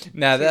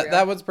 No,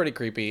 that was pretty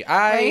creepy.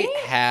 Right?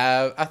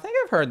 I think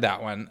I've heard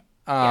that one.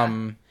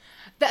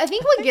 I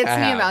think what gets I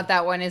me have. about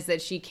that one is that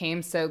she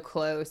came so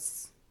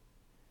close.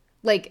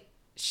 Like,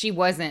 she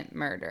wasn't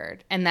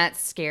murdered. And that's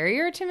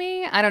scarier to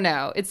me. I don't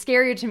know. It's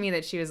scarier to me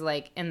that she was,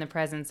 like, in the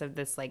presence of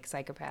this, like,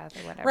 psychopath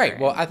or whatever. Right.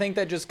 Well, I think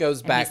that just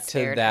goes back to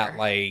spared that, her.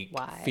 like,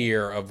 Why?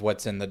 fear of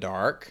what's in the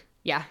dark.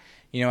 Yeah.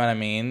 You know what I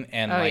mean?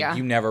 And, yeah.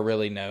 you never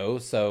really know.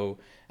 So,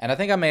 and I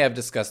think I may have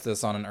discussed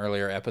this on an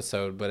earlier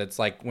episode, but it's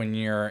like when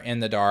you're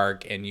in the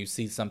dark and you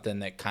see something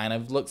that kind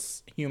of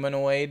looks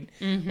humanoid,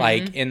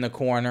 like in the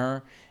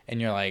corner, and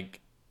you're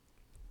like,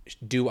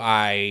 do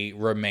I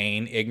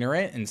remain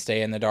ignorant and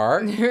stay in the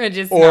dark?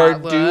 Just Or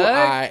not do look.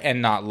 I, and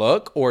not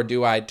look, or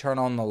do I turn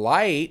on the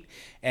light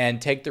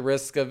and take the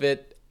risk of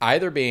it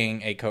either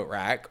being a coat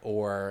rack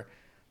or,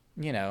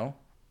 you know,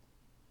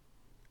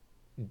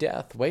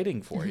 death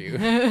waiting for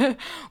you?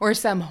 Or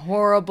some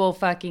horrible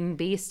fucking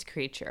beast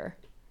creature.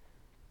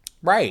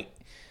 Right.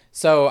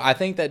 So I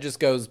think that just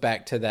goes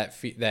back to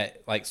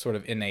that like sort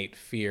of innate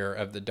fear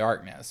of the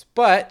darkness.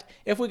 But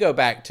if we go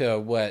back to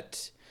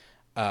what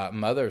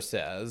Mother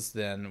says,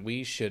 then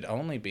we should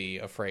only be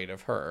afraid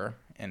of her.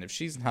 And if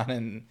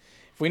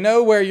we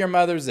know where your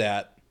mother's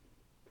at,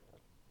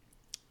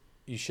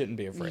 you shouldn't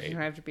be You afraid.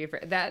 don't have to be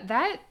afraid.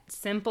 That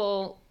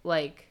simple,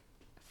 like,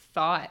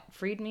 thought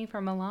freed me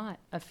from a lot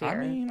of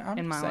fear I'm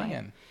in my life.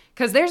 saying.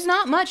 Because there's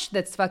not much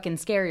that's fucking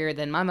scarier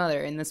than my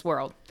mother in this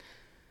world.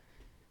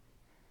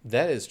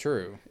 That is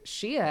true.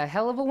 She a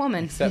hell of a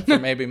woman. Except for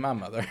maybe my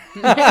mother.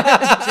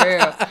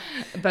 True.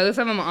 Both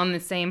of them on the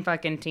same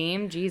fucking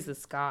team.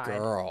 Jesus God.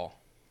 Girl.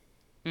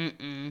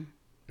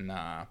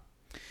 Nah.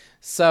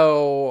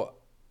 So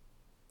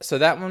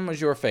that one was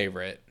your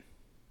favorite.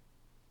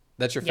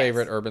 That's your Yes.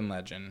 favorite urban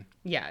legend.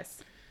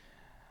 Yes.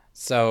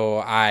 So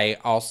I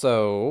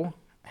also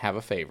have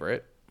a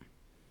favorite.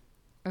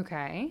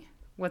 Okay.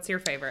 What's your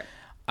favorite?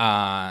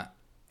 And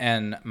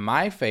And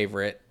my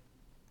favorite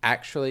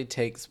actually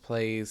takes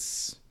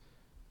place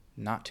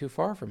not too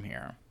far from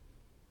here.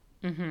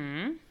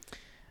 Mm-hmm.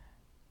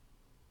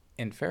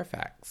 In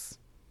Fairfax.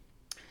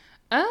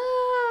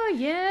 Oh,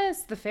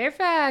 yes, the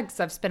Fairfax.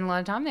 I've spent a lot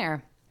of time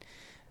there.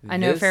 I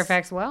know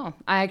Fairfax well.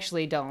 I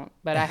actually don't,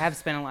 but I have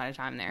spent a lot of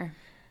time there.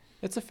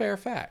 It's a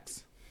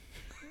Fairfax.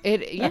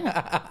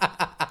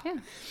 Yeah.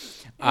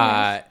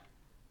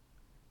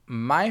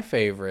 My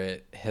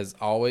favorite has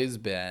always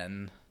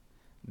been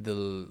the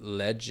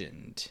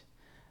legend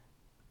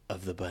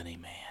of the Bunny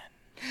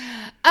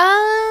Man.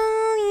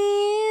 Oh,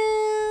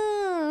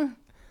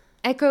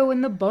 yeah. Echo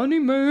and the Bunny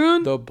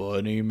Man. The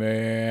Bunny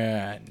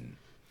Man.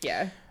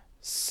 Yeah.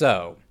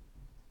 So,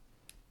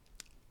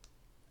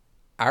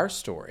 our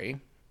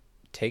story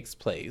takes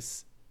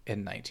place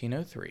in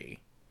 1903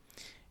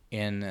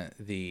 in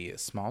the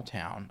small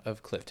town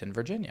of Clifton,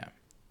 Virginia.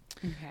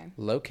 Okay.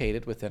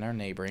 Located within our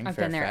neighboring I've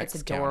Fairfax been there. It's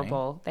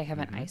adorable. County. They have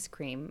an ice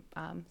cream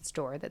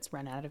store that's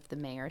run out of the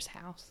mayor's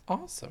house.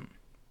 Awesome.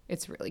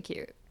 It's really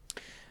cute.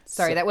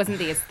 Sorry, that wasn't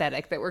the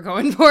aesthetic that we're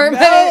going for,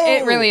 but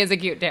it really is a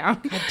cute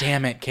town. God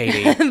damn it,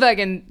 Katie.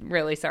 Fucking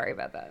really sorry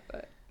about that,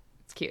 but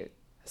it's cute.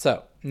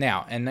 So,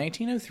 now, in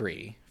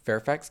 1903,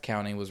 Fairfax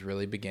County was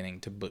really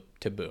beginning to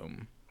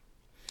boom.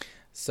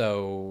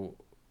 So,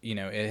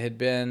 it had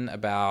been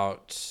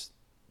about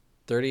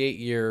 38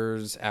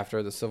 years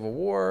after the Civil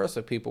War,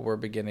 so people were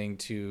beginning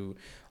to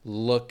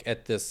look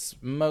at this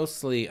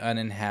mostly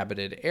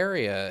uninhabited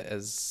area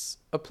as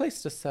a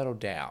place to settle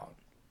down,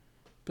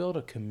 build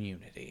a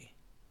community,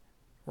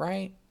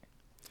 right?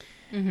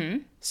 Mm-hmm.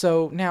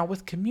 So now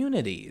with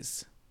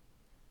communities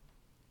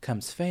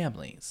comes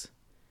families.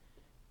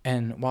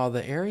 And while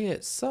the area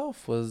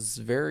itself was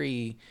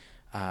very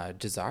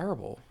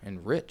desirable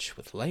and rich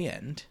with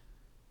land,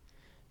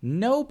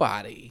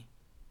 nobody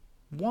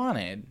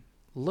wanted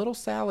little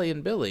Sally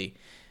and Billy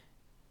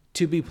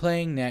to be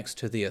playing next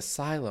to the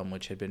asylum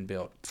which had been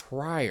built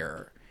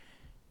prior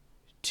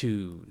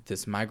to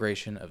this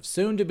migration of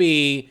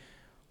soon-to-be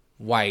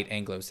white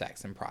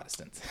Anglo-Saxon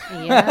Protestants.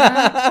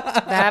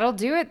 Yeah, that'll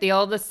do it. The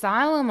old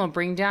asylum will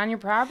bring down your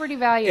property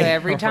value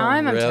every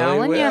time, I'm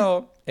telling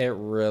you. It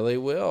really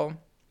will.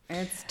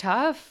 It's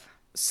tough.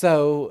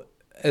 So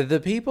the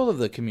people of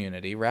the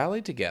community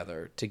rallied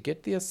together to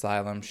get the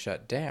asylum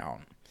shut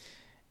down,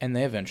 and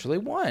they eventually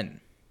won.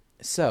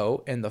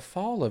 So, in the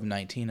fall of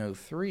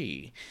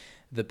 1903,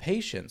 the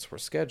patients were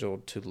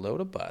scheduled to load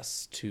a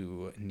bus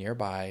to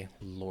nearby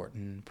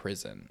Lorton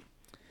Prison,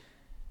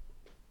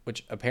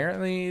 which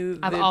apparently...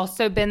 I've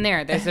also been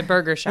there. There's a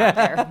burger shop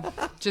there.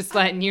 Just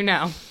letting you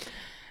know.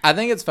 I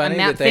think it's funny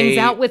that things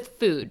out with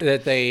food.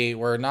 That they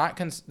were not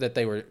that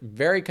they were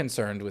very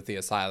concerned with the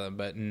asylum,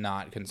 but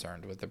not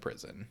concerned with the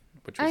prison,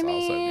 which was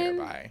also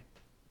nearby.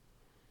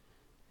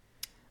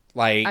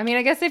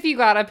 I guess if you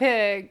got a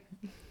pig...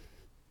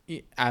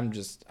 I'm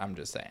just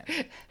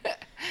saying.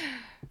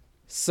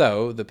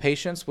 So the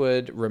patients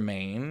would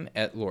remain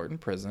at Lorton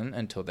Prison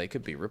until they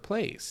could be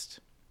replaced.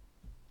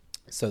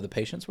 So the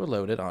patients were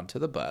loaded onto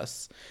the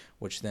bus,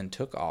 which then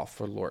took off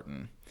for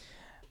Lorton.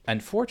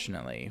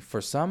 Unfortunately,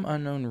 for some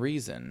unknown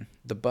reason,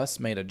 the bus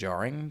made a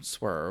jarring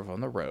swerve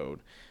on the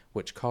road,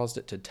 which caused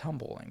it to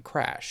tumble and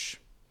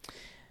crash.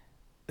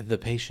 The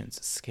patients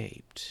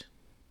escaped.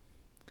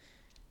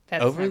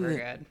 That's never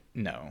good.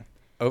 No.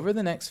 Over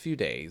the next few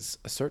days,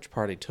 a search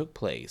party took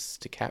place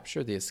to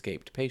capture the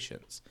escaped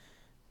patients.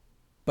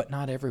 But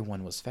not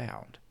everyone was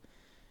found.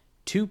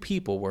 2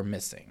 people were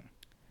missing,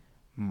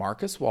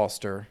 Marcus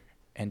Walster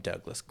and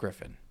Douglas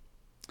Griffin.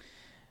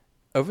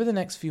 Over the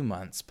next few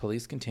months,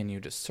 police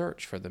continued to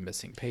search for the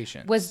missing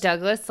patients. Was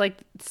Douglas like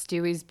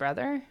Stewie's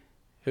brother?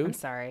 Who? I'm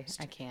sorry,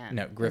 I can't.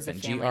 No, Griffin.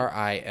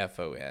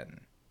 Grifon.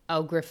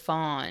 Oh,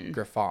 Griffon.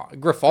 Griffon.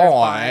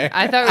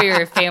 I thought we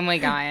were a Family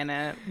Guy in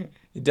it.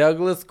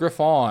 Douglas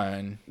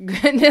Griffon.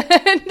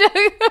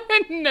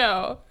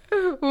 No.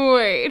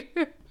 Wait.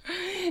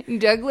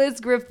 Douglas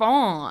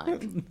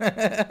Griffon.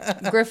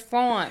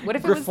 Griffon. What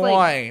if it was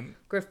like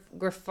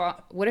Griffon?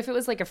 What if it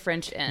was like a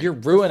French N? You're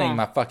ruining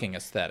my fucking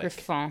aesthetic.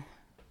 Griffon.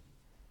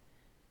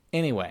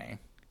 Anyway,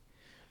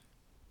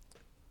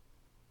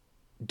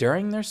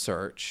 during their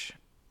search,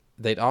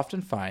 they'd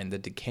often find the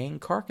decaying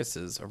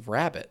carcasses of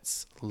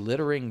rabbits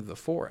littering the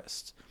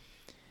forest.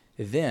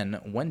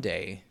 Then, one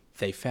day,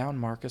 they found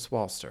Marcus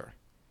Walster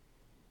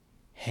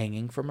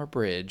hanging from a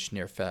bridge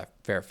near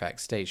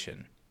Fairfax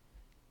Station,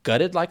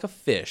 gutted like a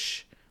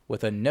fish,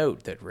 with a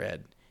note that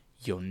read,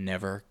 "You'll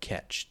never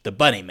catch the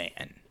Bunny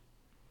Man."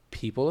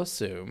 People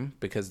assume,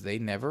 because they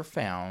never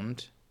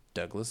found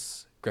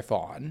Douglas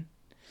Griffon,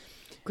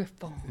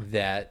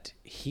 that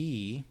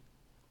he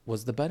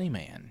was the Bunny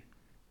Man.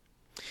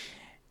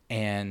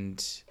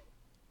 And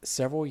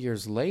several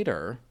years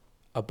later,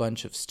 a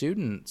bunch of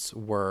students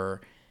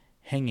were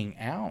hanging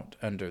out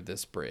under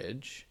this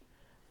bridge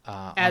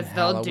as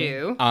they'll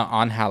do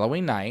on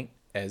Halloween night,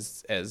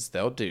 as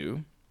they'll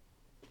do.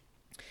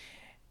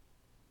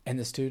 And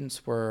the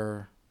students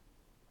were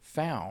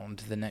found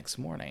the next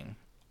morning,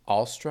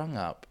 all strung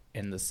up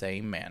in the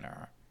same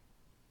manner,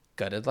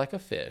 gutted like a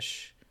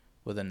fish,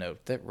 with a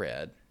note that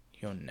read,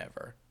 "You'll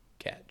never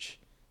catch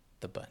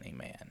the Bunny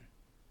Man."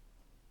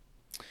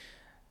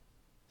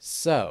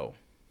 So,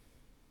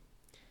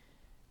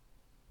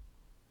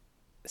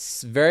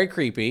 it's very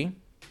creepy.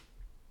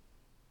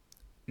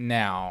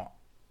 Now,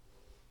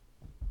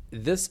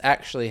 this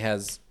actually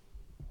has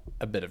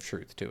a bit of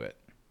truth to it.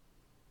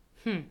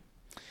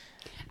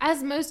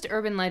 As most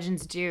urban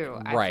legends do,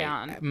 I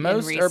found.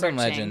 Most urban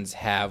legends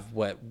have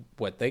what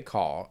they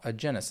call a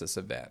Genesis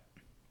event.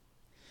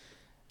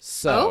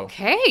 So,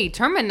 okay,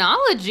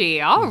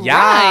 terminology. All right.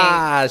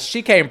 Yeah,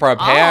 she came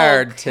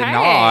prepared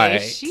tonight.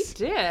 She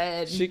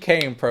did. She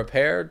came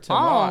prepared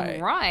tonight.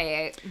 All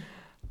right.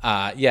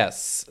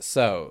 Yes,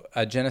 so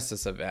a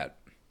Genesis event.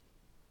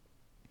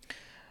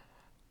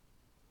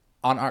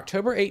 On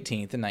October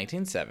 18th, in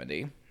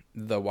 1970,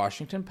 the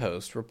Washington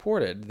Post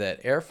reported that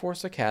Air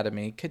Force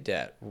Academy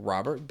cadet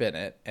Robert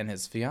Bennett and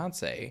his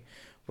fiancée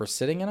were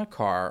sitting in a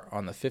car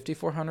on the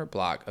 5400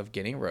 block of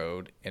Guinea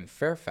Road in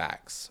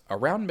Fairfax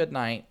around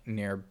midnight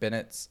near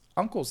Bennett's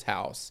uncle's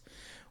house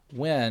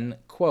when,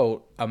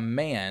 quote, a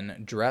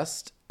man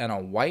dressed in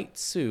a white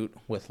suit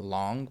with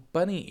long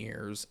bunny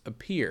ears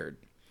appeared.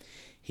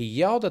 He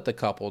yelled at the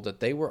couple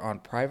that they were on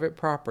private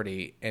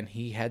property and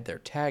he had their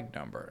tag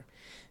number.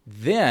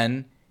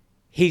 Then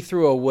he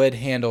threw a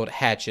wood-handled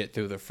hatchet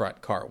through the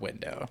front car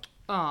window.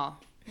 Oh,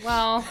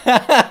 well,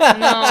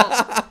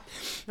 no,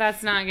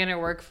 that's not going to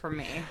work for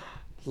me.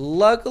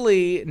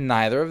 Luckily,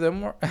 neither of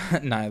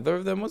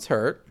them was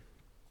hurt.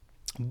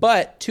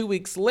 But 2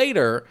 weeks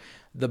later,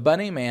 the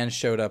Bunny Man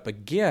showed up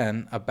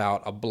again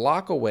about a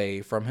block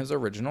away from his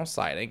original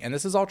sighting. And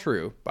this is all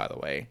true, by the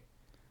way.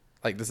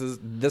 Like,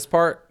 this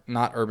part,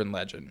 not urban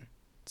legend.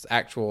 It's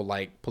actual,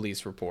 like,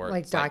 police report.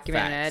 Like,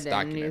 documented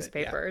in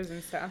newspapers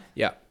and stuff.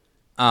 Yeah.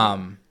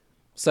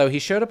 So he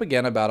showed up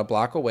again about a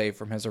block away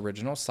from his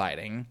original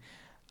sighting.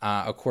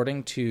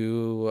 According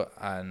to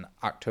an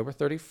October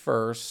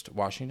 31st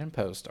Washington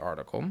Post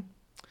article,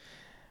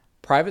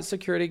 private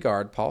security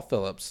guard Paul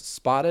Phillips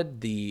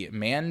spotted the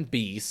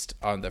man-beast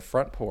on the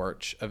front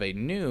porch of a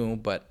new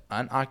but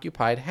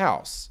unoccupied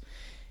house.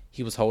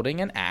 He was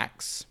holding an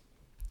axe,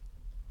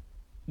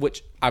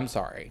 which, I'm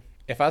sorry,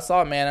 if I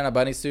saw a man in a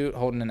bunny suit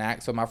holding an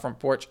axe on my front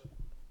porch,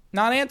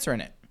 not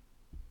answering it.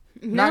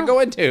 No, not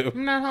going to.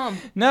 I'm not home.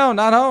 No,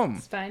 not home.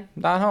 It's fine.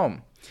 Not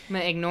home. I'm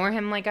going to ignore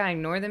him like I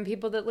ignore them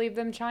people that leave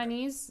them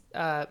Chinese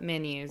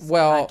menus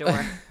well, at my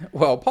door.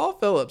 Well, Paul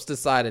Phillips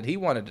decided he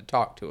wanted to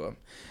talk to him.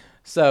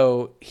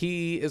 So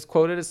he is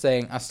quoted as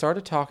saying, "I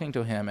started talking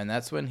to him, and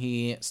that's when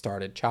he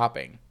started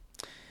chopping.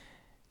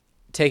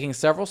 Taking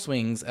several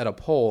swings at a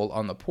pole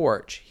on the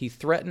porch, he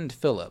threatened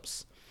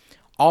Phillips.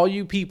 'All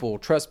you people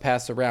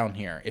trespass around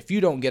here. If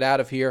you don't get out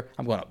of here,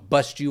 I'm going to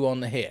bust you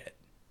on the head.'"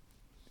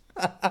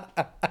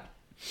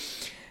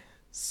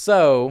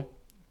 So,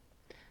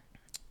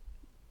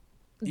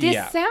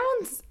 this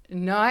sounds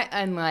not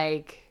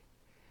unlike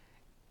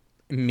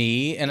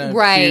me in a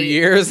few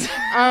years.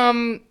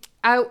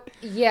 I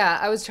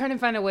was trying to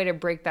find a way to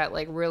break that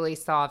like really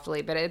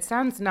softly, but it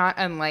sounds not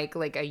unlike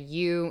like a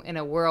you in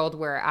a world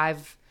where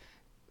I've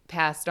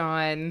passed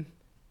on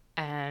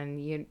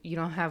and you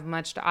don't have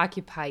much to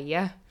occupy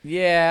you.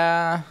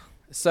 Yeah.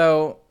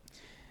 So,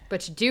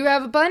 but you do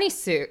have a bunny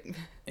suit.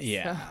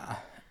 Yeah.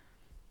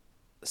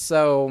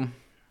 So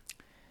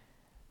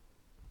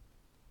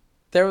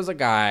there was a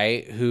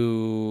guy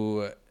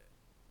who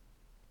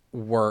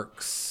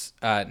works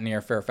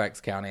near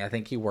Fairfax County. I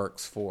think he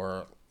works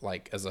for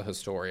like as a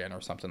historian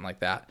or something like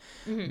that.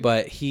 Mm-hmm.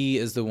 But he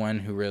is the one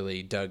who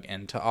really dug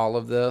into all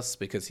of this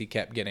because he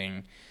kept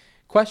getting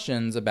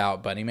questions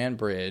about Bunnyman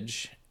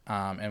Bridge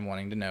and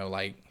wanting to know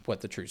like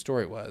what the true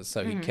story was.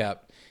 So he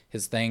kept,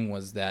 his thing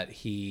was that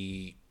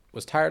he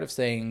was tired of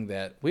saying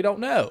that we don't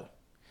know.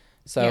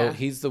 So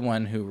he's the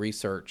one who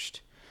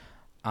researched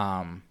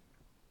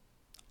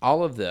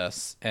all of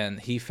this,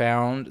 and he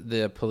found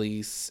the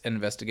police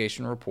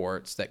investigation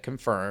reports that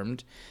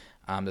confirmed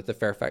that the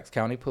Fairfax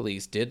County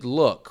Police did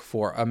look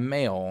for a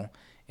male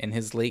in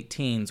his late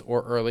teens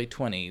or early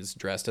 20s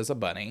dressed as a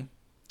bunny.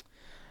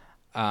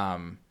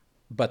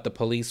 But the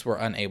police were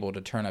unable to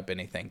turn up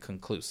anything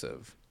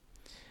conclusive.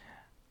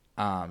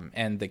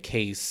 And the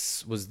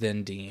case was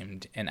then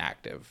deemed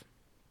inactive.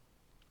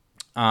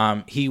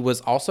 He was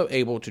also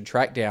able to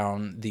track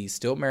down the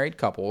still married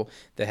couple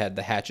that had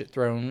the hatchet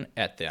thrown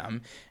at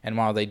them. And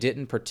while they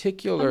didn't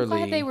particularly... I'm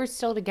glad they were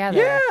still together.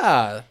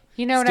 Yeah.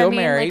 You know what still I mean?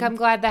 Married. Like, I'm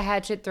glad the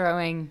hatchet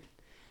throwing,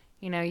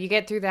 you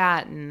get through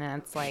that and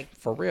that's like...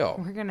 For real.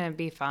 We're going to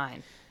be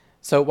fine.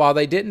 So while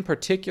they didn't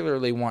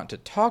particularly want to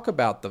talk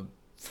about the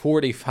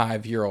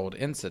 45-year-old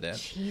incident,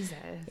 Jesus,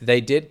 they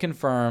did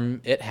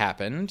confirm it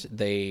happened.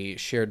 They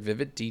shared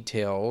vivid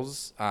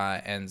details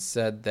and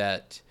said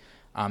that...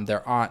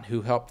 their aunt,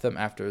 who helped them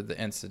after the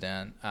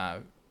incident,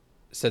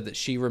 said that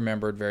she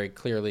remembered very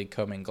clearly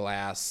combing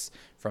glass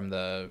from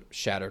the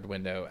shattered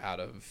window out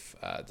of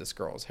this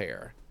girl's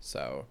hair.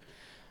 So,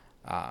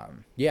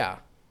 yeah.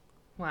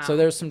 Wow. So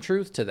there's some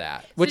truth to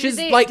that, which is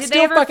did like they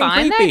still ever fucking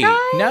find that creepy.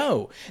 guy?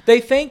 No,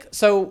 they think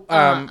so.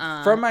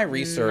 From my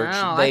research,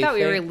 No, they I thought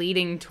we were think-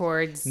 leading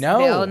towards No.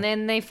 Bill, and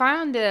then they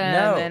found him,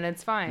 No. and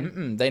it's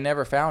fine. They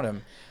never found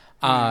him.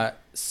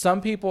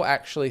 Some people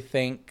actually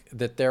think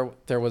that there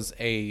was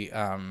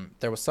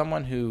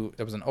someone who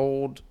there was an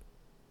old.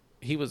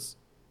 He was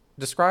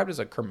described as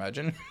a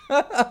curmudgeon.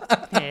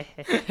 I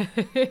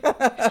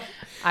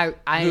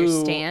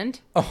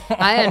understand.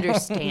 I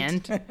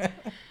understand.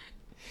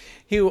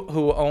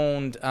 Who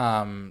owned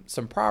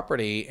some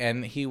property,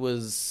 and he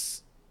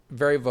was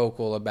very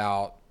vocal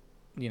about,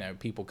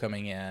 people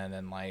coming in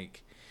and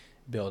like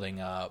building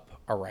up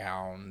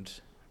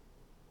around,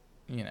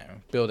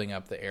 building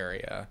up the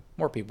area.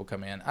 More people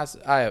come in.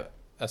 I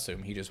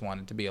assume he just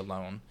wanted to be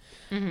alone.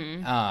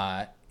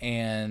 Mm-hmm.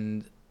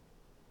 And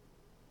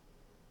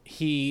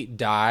he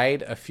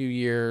died a few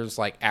years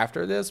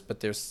after this,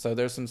 but there's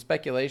some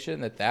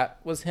speculation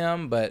that was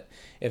him. But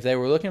if they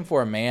were looking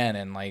for a man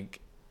in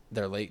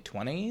their late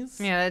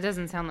 20s, Yeah, that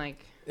doesn't sound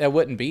like... that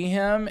wouldn't be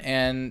him,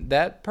 and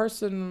that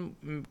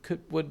person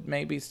would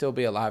maybe still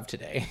be alive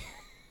today.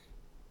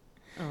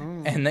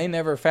 Oh. And they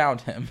never found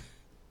him.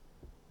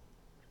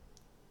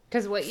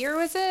 Because what year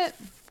was it?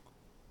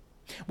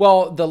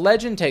 Well, the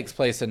legend takes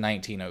place in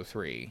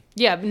 1903.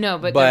 Yeah, no,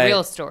 but But the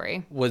real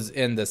story was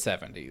in the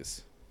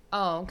 70s.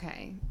 Oh,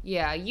 okay.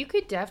 Yeah, you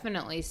could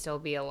definitely still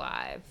be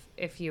alive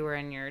if you were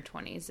in your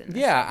 20s.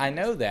 Yeah, I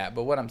know that,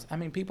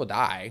 but people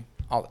die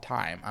all the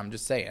time. I'm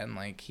just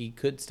saying, he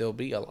could still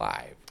be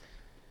alive.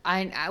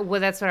 Well,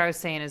 that's what I was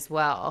saying as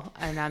well,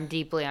 and I'm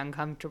deeply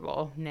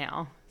uncomfortable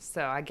now.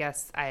 So I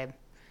guess I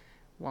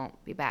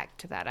won't be back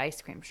to that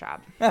ice cream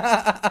shop.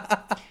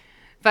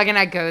 Fucking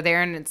I go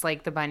there and it's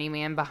like the bunny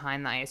man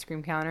behind the ice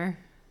cream counter.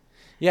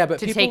 Yeah, but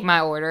to take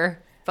my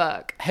order.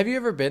 Fuck. Have you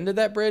ever been to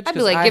that bridge? I'd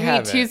be like, give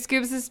me 2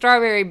 scoops of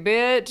strawberry,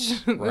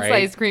 bitch. This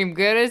ice cream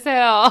good as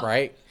hell.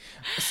 Right.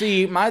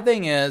 See, my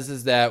thing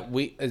is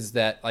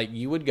that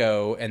you would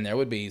go and there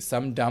would be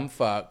some dumb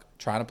fuck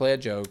trying to play a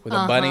joke with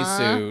a bunny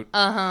suit.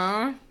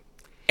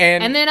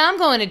 And then I'm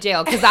going to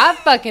jail because I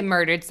fucking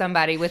murdered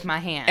somebody with my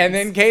hands. And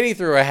then Katie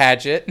threw a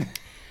hatchet.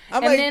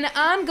 Then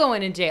I'm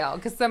going to jail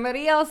because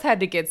somebody else had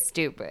to get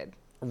stupid.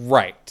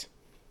 Right.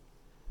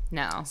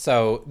 No.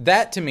 So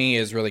that to me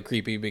is really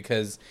creepy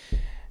because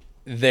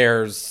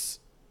there's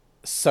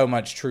so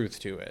much truth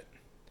to it.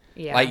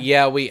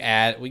 Yeah. We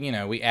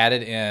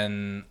added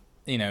in,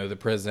 the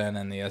prison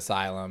and the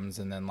asylums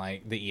and then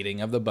the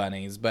eating of the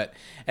bunnies. But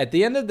at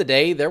the end of the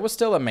day, there was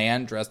still a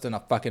man dressed in a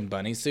fucking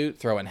bunny suit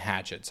throwing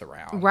hatchets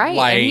around. Right.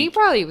 And he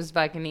probably was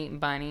fucking eating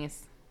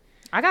bunnies.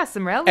 I got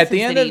some relatives at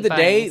the end of the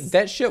day, bunnies.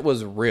 that shit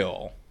was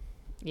real.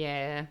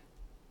 Yeah.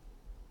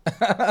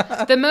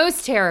 The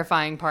most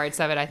terrifying parts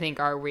of it, I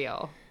think, are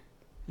real.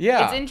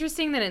 Yeah. It's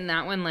interesting that in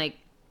that one,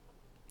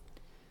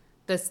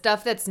 the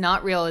stuff that's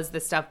not real is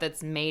the stuff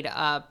that's made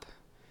up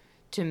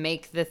to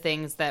make the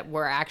things that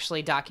were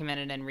actually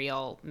documented and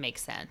real make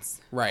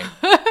sense. Right.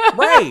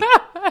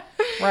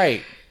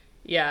 Right.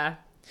 Yeah.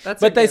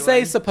 But they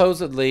say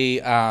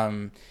supposedly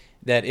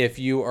that if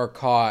you are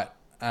caught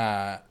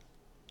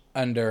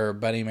under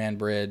Bunnyman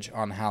Bridge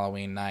on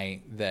Halloween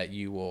night, that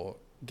you will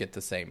get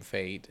the same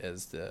fate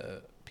as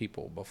the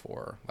people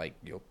before.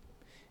 You'll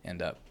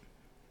end up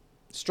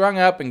strung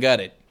up and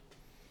gutted.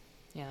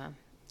 Yeah.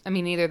 I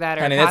mean, either that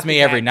or honey, that's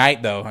me every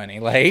night, though, honey.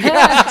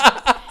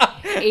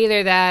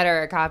 Either that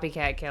or a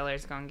copycat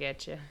killer's gonna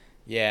get you.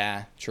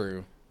 Yeah,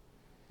 true.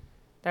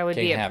 That would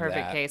be a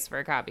perfect case for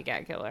a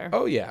copycat killer.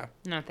 Oh, yeah.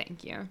 No,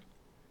 thank you.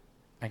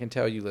 I can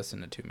tell you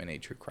listen to too many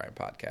true crime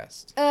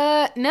podcasts.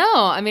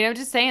 No. I mean, I'm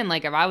just saying,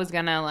 if I was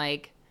gonna,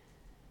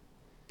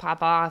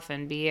 pop off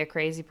and be a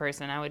crazy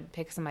person, I would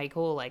pick somebody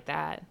cool like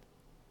that.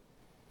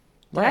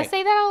 Did I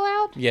say that out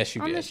loud? Yes,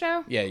 you did. On the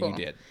show? Yeah, cool.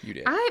 You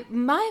did.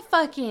 My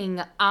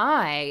fucking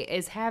eye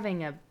is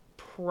having a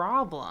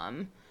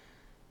problem.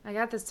 I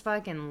got this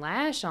fucking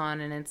lash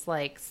on, and it's,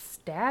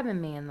 stabbing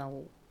me in the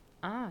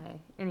eye.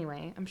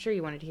 Anyway, I'm sure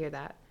you wanted to hear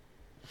that.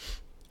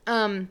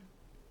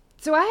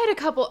 So I had a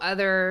couple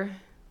other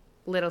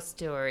little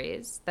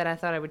stories that I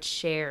thought I would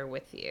share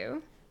with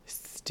you.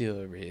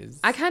 Stories.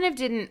 I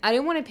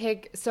didn't want to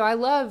pick, so I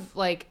love,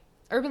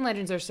 urban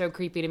legends are so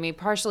creepy to me,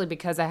 partially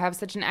because I have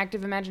such an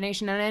active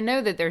imagination, and I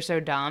know that they're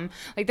so dumb.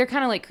 They're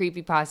kind of like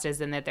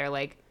creepypastas in that they're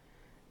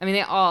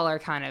they all are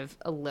kind of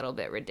a little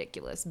bit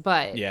ridiculous,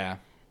 but yeah.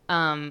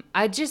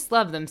 I just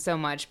love them so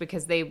much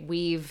because they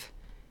weave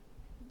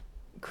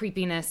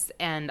creepiness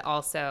and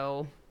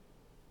also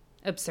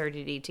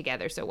absurdity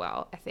together so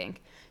well, I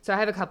think. So I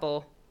have a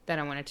couple that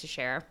I wanted to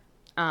share.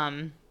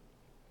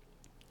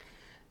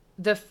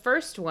 The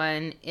first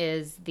one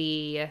is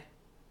the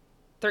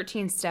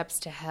 13 Steps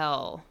to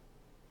Hell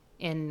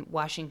in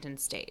Washington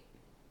State.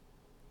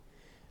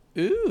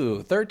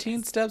 Ooh,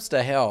 13 Steps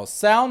to Hell.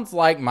 Sounds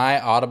like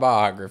my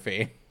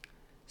autobiography.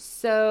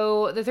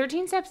 So the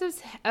 13 Steps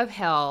of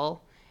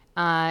Hell,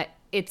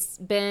 it's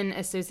been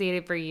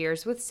associated for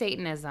years with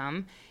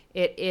Satanism.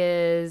 It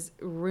is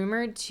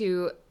rumored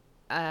to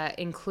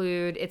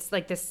include, it's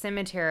like this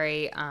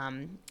cemetery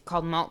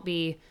called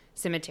Maltby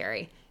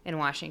Cemetery in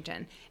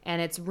Washington.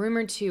 And it's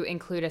rumored to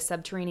include a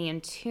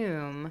subterranean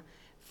tomb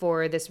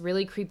for this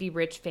really creepy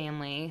rich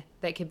family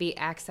that could be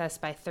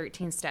accessed by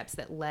 13 steps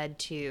that led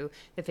to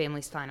the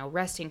family's final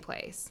resting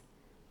place.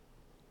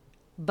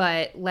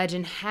 But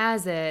legend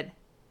has it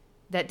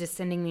that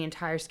descending the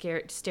entire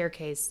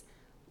staircase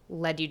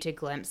led you to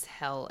glimpse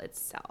hell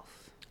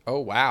itself. Oh,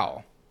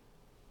 wow.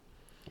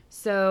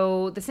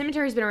 So the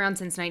cemetery's been around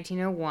since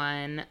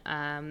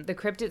 1901. The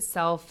crypt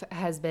itself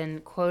has been,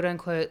 quote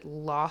unquote,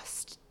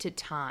 lost to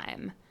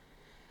time.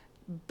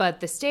 But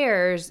the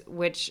stairs,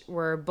 which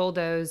were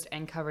bulldozed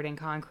and covered in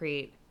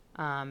concrete,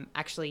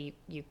 actually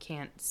you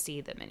can't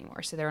see them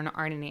anymore. So there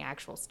aren't any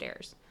actual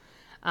stairs.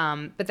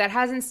 But that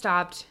hasn't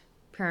stopped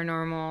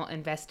paranormal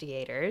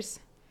investigators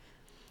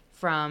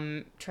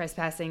from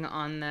trespassing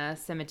on the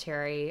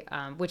cemetery,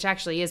 which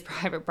actually is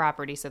private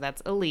property, so that's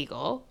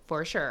illegal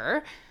for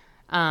sure.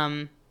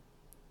 But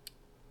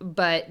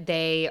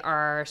they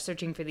are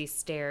searching for these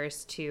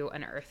stairs to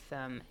unearth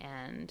them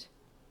and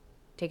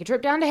take a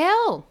trip down to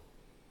hell.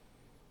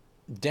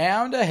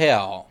 Down to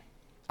hell.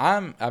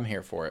 I'm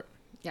here for it.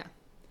 Yeah.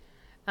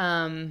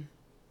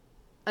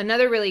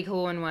 Another really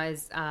cool one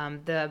was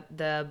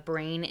the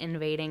brain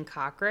invading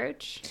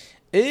cockroach.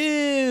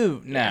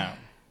 Ew, no.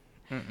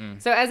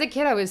 Mm-mm. So as a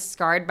kid, I was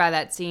scarred by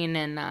that scene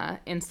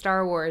in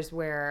Star Wars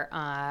where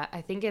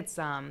I think it's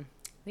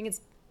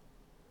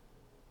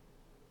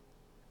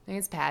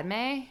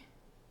Padme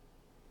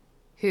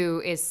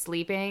who is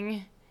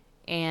sleeping,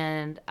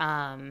 and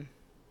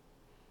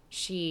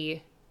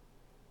she's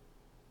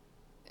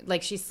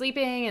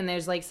sleeping, and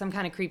there's like some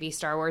kind of creepy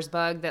Star Wars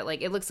bug that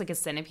like it looks like a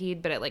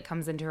centipede, but it like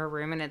comes into her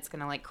room and it's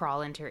gonna like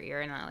crawl into her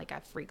ear, and I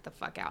freak the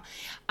fuck out.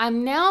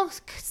 I'm now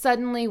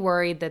suddenly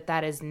worried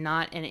that is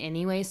not in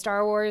any way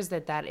Star Wars,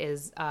 that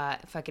is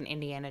fucking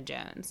Indiana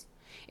Jones.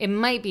 It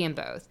might be in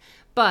both,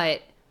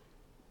 but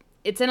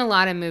it's in a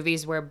lot of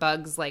movies where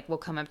bugs like will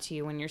come up to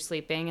you when you're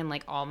sleeping and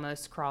like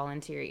almost crawl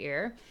into your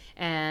ear,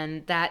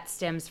 and that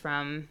stems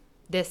from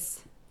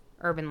this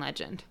urban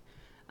legend.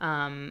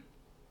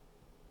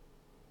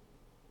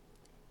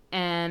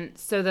 And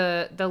so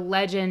the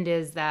legend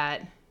is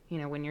that, you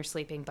know, when you're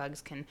sleeping, bugs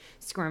can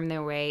squirm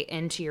their way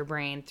into your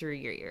brain through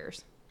your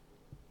ears.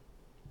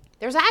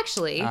 There's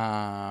actually,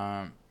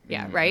 yeah,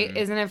 right?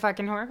 Isn't it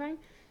fucking horrifying?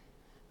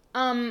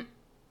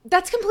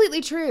 That's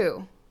completely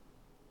true.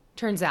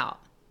 Turns out.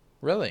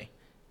 Really?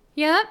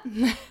 Yeah.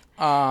 So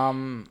I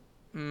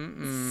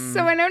Mm-mm.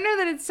 don't know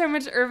that it's so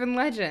much urban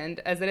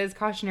legend as it is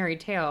cautionary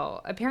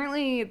tale.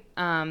 Apparently,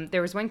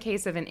 there was one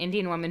case of an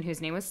Indian woman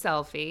whose name was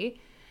Selfie.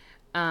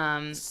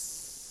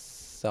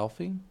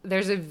 Selfie?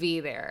 There's a V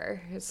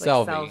there. It's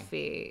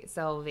Selvi.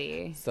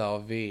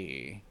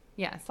 Selvi.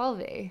 Yeah,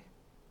 Selvi.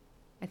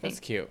 I think. That's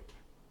cute.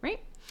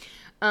 Right?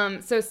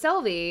 So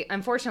Selvi,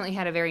 unfortunately,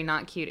 had a very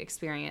not cute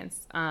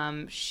experience.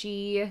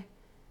 She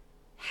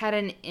had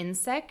an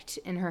insect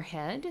in her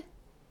head.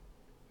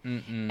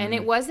 Mm-mm. And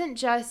it wasn't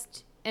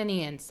just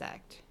any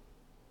insect.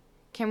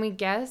 Can we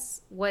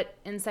guess what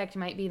insect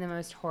might be the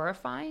most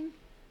horrifying?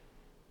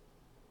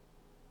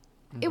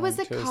 It was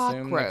a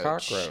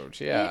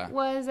cockroach. Yeah. It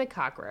was a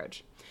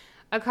cockroach.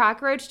 A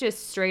cockroach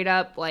just straight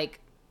up,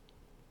 like,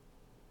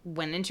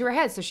 went into her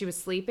head. So she was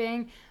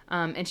sleeping,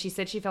 and she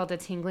said she felt a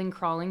tingling,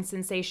 crawling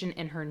sensation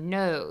in her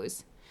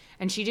nose.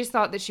 And she just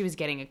thought that she was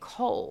getting a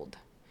cold.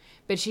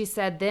 But she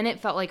said then it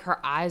felt like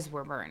her eyes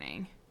were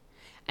burning.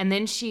 And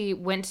then she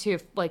went to,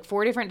 like,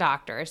 4 different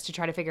doctors to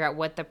try to figure out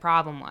what the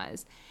problem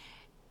was.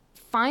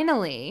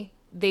 Finally,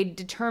 they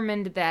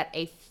determined that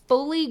a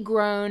fully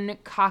grown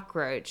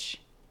cockroach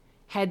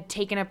had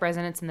taken up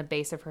residence in the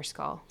base of her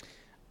skull.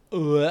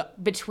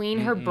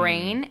 Between her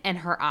brain and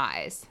her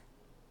eyes.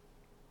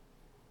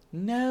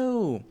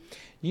 No.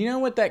 You know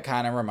what that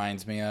kind of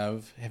reminds me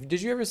of?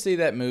 Did you ever see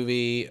that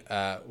movie,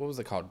 what was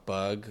it called?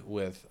 Bug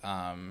with,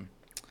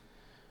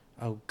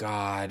 oh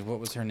God, what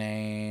was her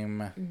name?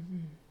 Mm-hmm.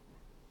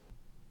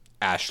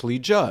 Ashley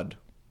Judd.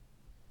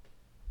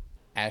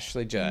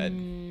 Ashley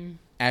Judd.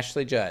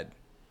 Ashley Judd.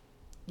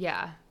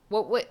 Yeah.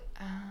 What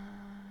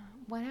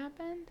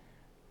happened?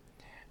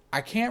 I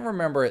can't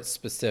remember it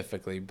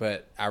specifically,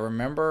 but I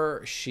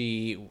remember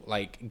she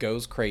like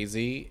goes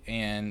crazy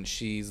and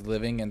she's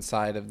living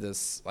inside of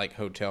this like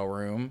hotel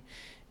room,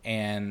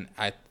 and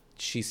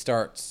she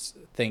starts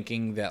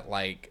thinking that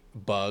like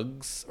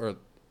bugs or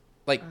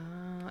like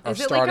are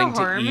starting like a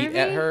horror to eat movie?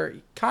 at her.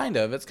 Kind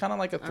of. It's kind of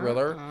like a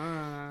thriller.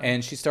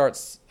 And she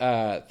starts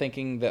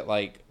thinking that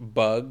like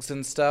bugs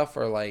and stuff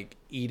are like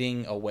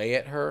eating away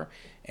at her.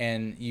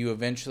 And you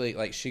eventually,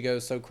 like, she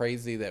goes so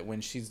crazy that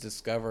when she's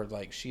discovered,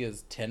 like, she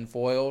has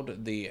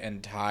tinfoiled the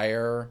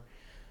entire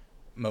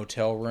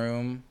motel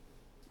room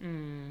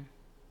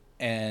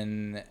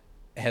and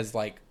has,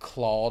 like,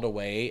 clawed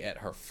away at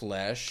her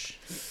flesh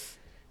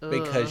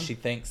because she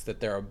thinks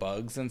that there are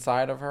bugs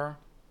inside of her.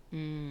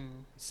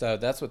 So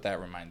that's what that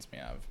reminds me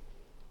of.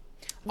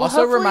 Well,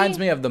 also reminds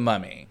me of The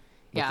Mummy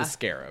with the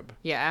scarab.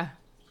 Yeah.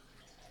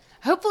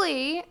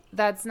 Hopefully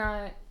that's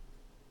not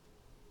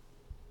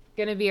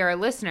going to be our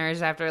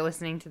listeners after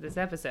listening to this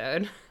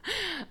episode.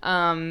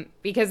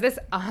 Because this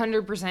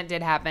 100%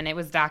 did happen. It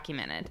was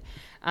documented.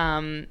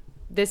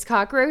 This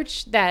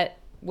cockroach that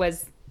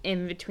was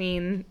in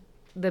between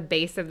the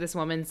base of this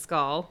woman's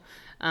skull,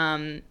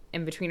 in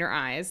between her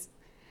eyes,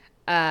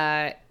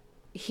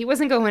 he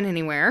wasn't going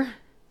anywhere.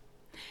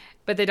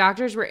 But the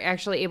doctors were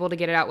actually able to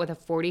get it out with a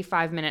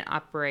 45-minute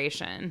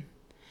operation,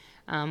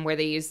 where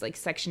they used like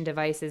suction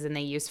devices and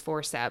they used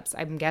forceps.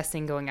 I'm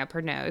guessing going up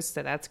her nose,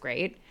 so that's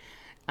great.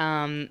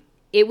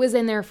 It was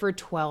in there for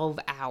 12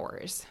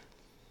 hours.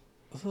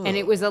 Ugh. And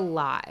it was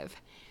alive.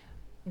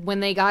 When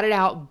they got it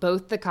out,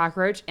 both the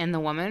cockroach and the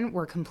woman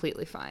were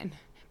completely fine.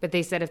 But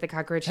they said if the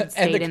cockroach had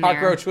stayed in there... And the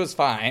cockroach was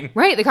fine.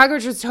 Right, the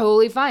cockroach was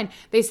totally fine.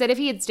 They said if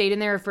he had stayed in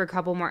there for a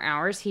couple more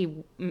hours,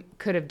 he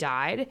could have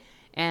died.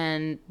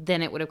 And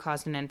then it would have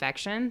caused an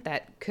infection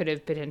that could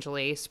have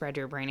potentially spread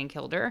to her brain and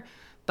killed her.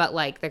 But,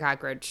 like, the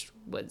cockroach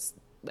was,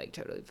 like,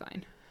 totally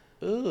fine.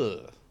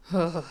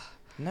 Ugh.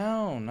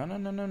 No.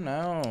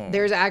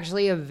 There's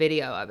actually a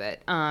video of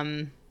it,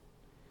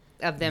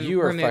 of them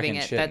removing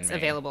it that's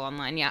available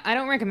online. Yeah, I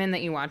don't recommend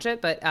that you watch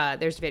it, but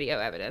there's video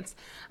evidence.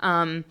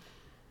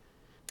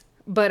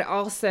 But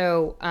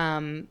also,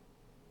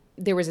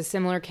 there was a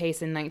similar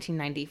case in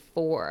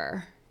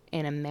 1994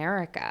 in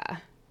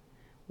America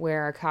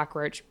where a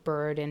cockroach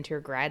burrowed into a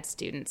grad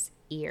student's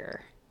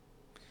ear.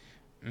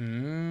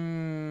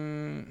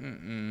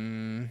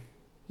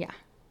 Yeah.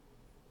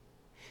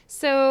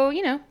 So,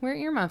 wear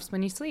earmuffs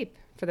when you sleep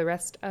for the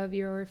rest of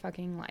your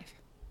fucking life.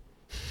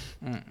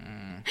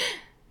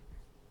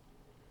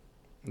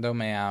 No,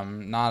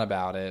 ma'am, not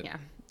about it. Yeah,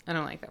 I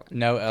don't like that one.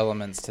 No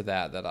elements to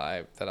that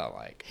I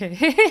like.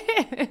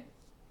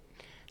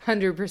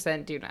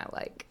 100% do not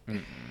like.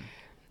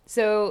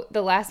 So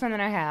the last one that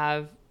I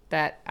have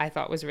that I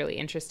thought was really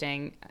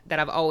interesting, that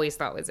I've always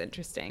thought was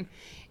interesting,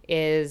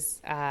 is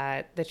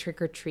the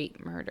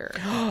trick-or-treat murder.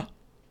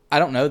 I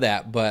don't know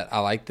that, but I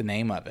like the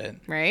name of it.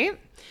 Right?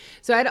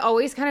 So I'd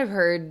always kind of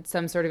heard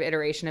some sort of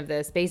iteration of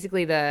this.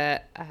 Basically,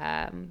 the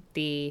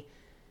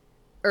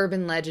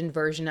urban legend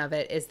version of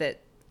it is that,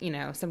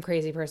 some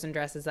crazy person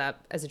dresses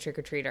up as a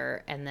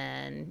trick-or-treater, and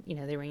then,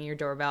 they ring your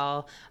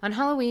doorbell on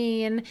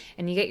Halloween,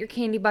 and you get your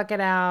candy bucket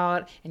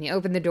out, and you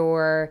open the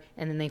door,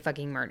 and then they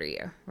fucking murder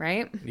you,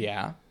 right?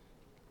 Yeah.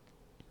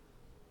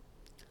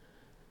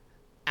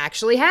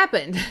 Actually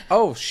happened.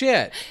 Oh,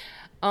 shit.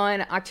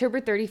 On October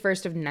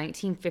 31st of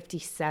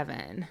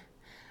 1957,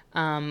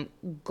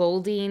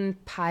 Goldine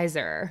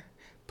Pizer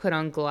put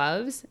on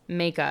gloves,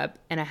 makeup,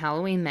 and a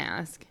Halloween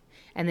mask,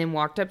 and then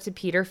walked up to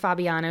Peter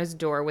Fabiano's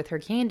door with her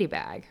candy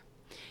bag.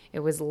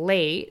 It was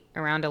late,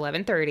 around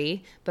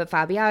 11:30, but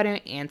Fabiano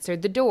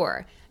answered the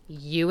door.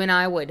 You and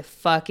I would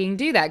fucking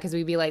do that because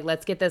we'd be like,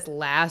 let's get this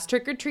last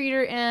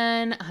trick-or-treater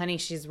in. Honey,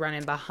 she's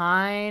running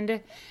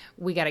behind.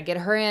 We got to get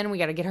her in. We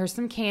got to get her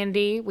some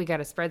candy. We got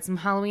to spread some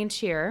Halloween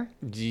cheer.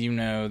 Do you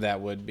know that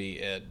would be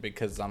it?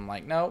 Because I'm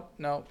like, nope.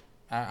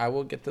 I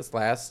will get this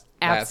last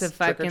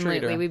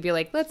Abso-fucking-lutely. We'd be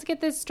like, let's get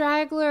this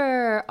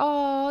straggler.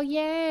 Oh,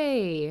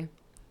 yay.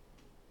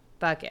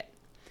 Fuck it.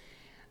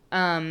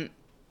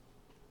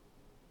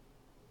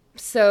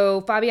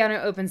 So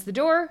Fabiano opens the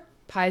door.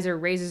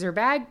 Pizer raises her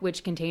bag,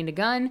 which contained a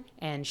gun,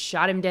 and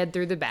shot him dead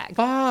through the bag.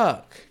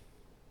 Fuck.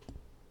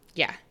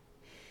 Yeah.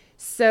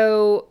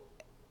 So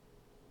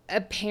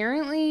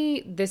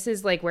apparently this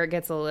is like where it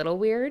gets a little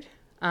weird.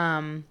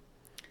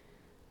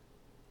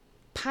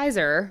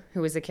 Pizer,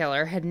 who was a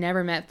killer, had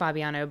never met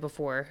Fabiano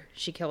before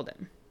she killed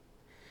him.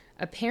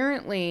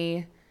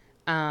 Apparently,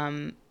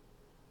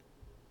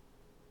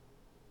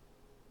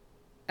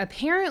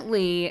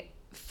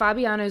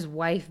 Fabiano's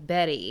wife,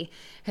 Betty,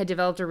 had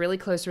developed a really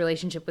close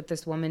relationship with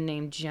this woman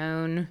named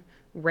Joan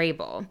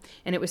Rabel.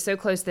 And it was so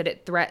close that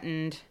it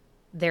threatened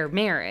their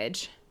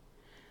marriage.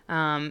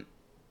 And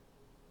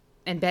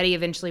Betty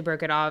eventually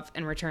broke it off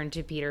and returned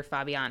to Peter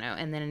Fabiano.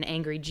 And then an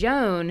angry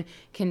Joan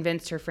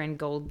convinced her friend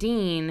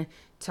Goldine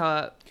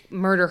to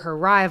murder her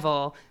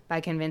rival by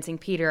convincing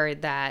Peter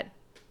that,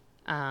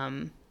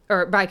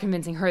 or by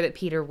convincing her that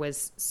Peter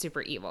was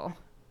super evil.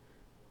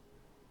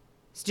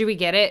 So do we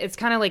get it? It's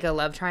kind of like a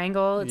love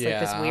triangle. It's like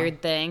this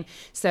weird thing.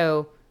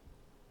 So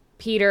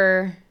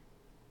Peter's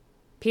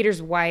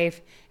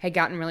wife had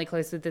gotten really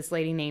close with this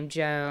lady named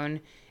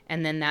Joan,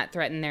 and then that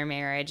threatened their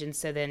marriage. And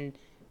so then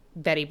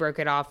Betty broke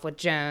it off with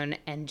Joan,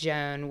 and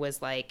Joan was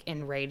like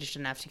enraged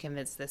enough to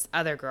convince this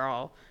other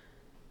girl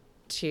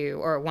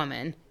or a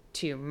woman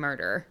to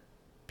murder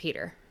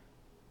Peter.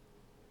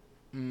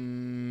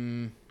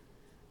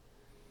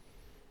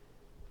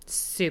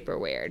 Super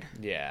weird.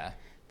 Yeah.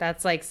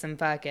 That's like some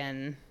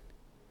fucking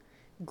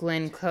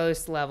Glenn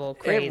Close level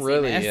craziness. It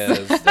really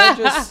is.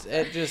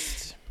 It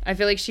just. I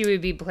feel like she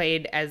would be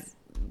played as,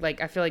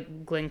 like, I feel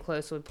like Glenn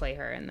Close would play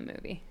her in the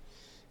movie.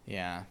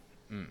 Yeah.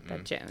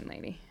 That Joan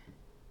lady.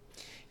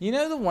 You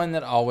know, the one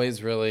that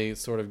always really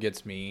sort of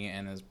gets me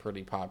and is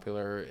pretty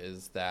popular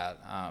is that,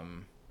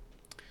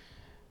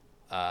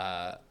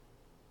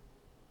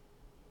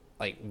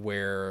 like,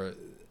 where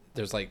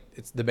there's, like,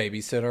 it's the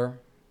babysitter.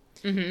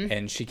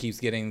 and she keeps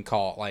getting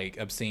like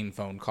obscene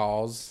phone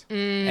calls,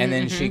 and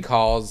then she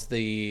calls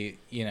the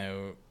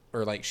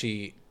or like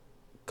she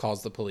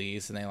calls the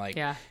police, and they like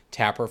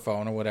tap her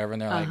phone or whatever,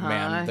 and they're like,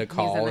 "Ma'am, the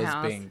call is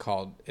being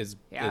called is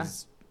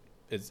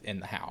in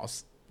the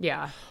house."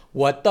 Yeah.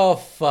 What the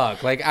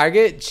fuck? Like, I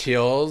get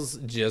chills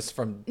just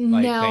from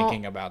like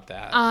thinking about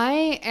that.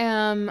 I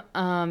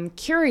am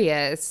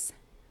curious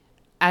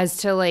as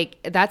to like,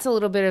 that's a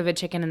little bit of a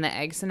chicken and the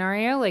egg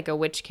scenario, like a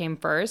which came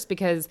first,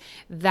 because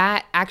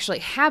that actually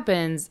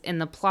happens in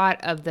the plot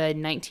of the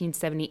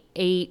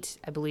 1978,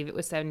 I believe it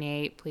was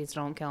 78, please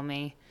don't kill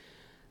me.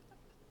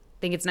 I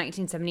think it's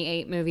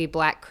 1978 movie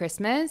Black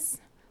Christmas.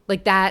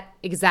 Like, that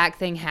exact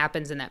thing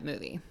happens in that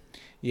movie.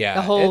 Yeah,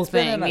 the whole it's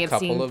thing. Been in We a have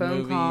seen couple of phone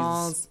movies,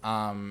 calls.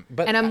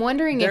 But and I'm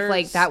wondering if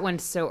like that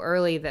one's so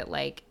early that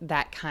like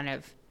that kind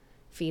of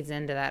feeds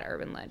into that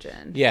urban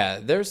legend. Yeah,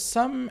 there's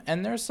some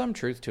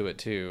truth to it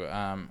too.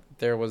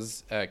 There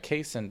was a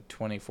case in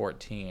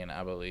 2014,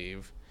 I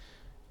believe.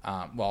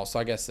 So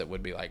I guess it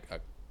would be like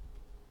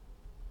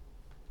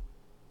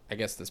I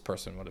guess this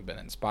person would have been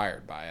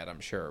inspired by it,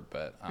 I'm sure,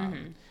 but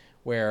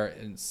where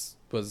it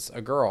was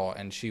a girl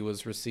and she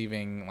was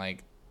receiving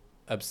like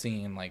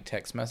obscene like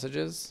text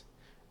messages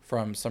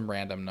from some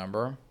random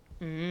number,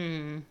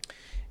 and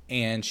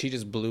she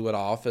just blew it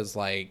off as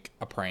like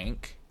a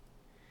prank.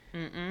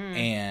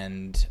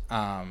 And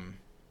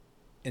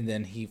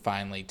then he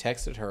finally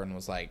texted her and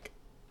was like,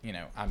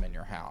 I'm in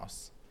your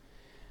house,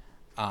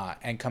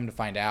 and come to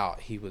find out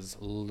he was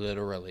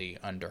literally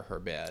under her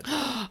bed.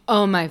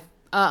 Oh my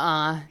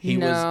he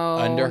was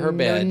under her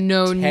bed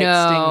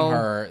texting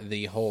her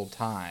the whole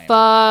time.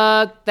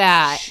 Fuck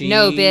that.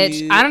 No,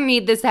 bitch, I don't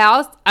need this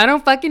house. I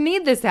don't fucking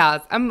need this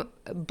house.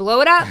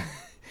 Blow it up.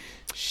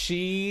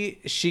 She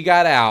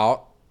got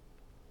out.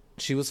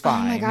 She was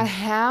fine. Oh my god,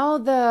 how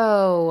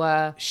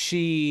though?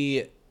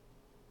 She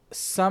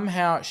saw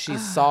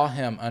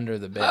him under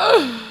the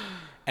bed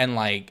and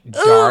like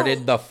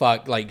darted the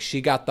fuck, like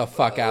she got the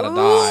fuck out of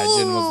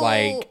Dodge and was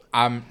like,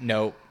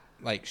 nope.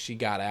 Like she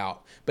got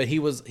out, but he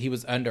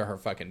was under her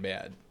fucking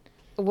bed.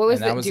 What was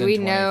that? Do we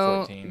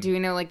know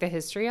like the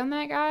history on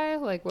that guy?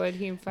 Like what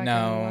he fucking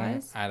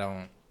was? I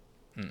don't.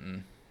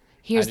 Mm-mm.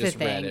 Here's the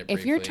thing.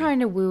 If you're trying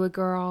to woo a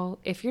girl,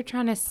 if you're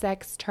trying to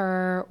sext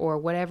her or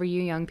whatever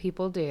you young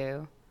people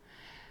do,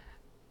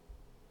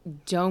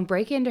 don't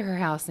break into her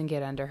house and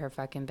get under her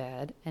fucking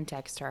bed and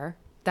text her.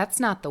 That's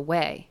not the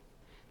way.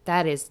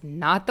 That is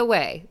not the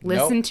way.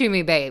 Listen to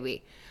me,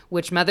 baby.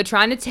 Which mother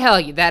trying to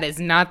tell you that is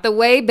not the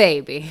way,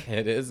 baby?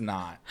 It is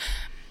not.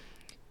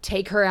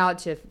 Take her out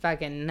to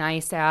fucking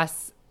nice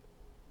ass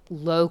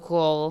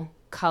local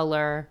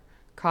color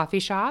coffee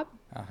shop.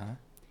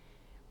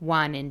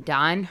 Wine and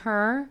dine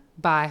her.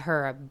 Buy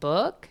her a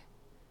book.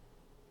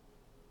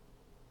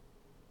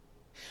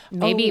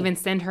 Maybe even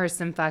send her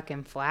some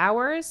fucking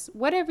flowers.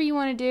 Whatever you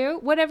want to do.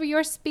 Whatever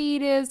your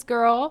speed is,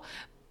 girl.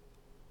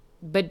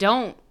 But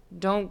don't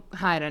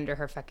hide under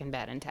her fucking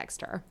bed and text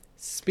her.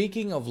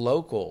 Speaking of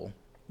local,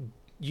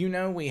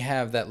 we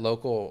have that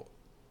local,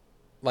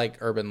 like,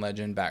 urban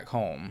legend back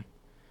home.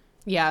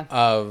 Yeah.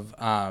 Of,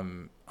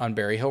 on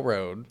Berry Hill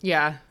Road.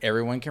 Yeah.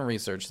 Everyone can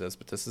research this,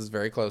 but this is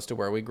very close to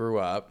where we grew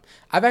up.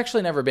 I've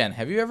actually never been.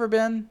 Have you ever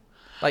been?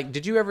 Like,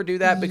 did you ever do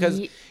that? Because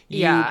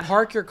you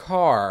park your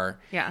car.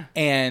 Yeah.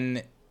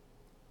 And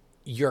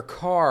your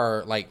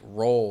car, like,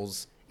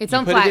 rolls. It's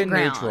on flat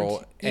ground.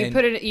 Neutral,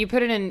 you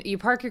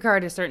park your car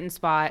at a certain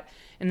spot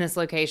in this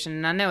location,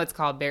 and I know it's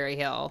called Berry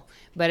Hill,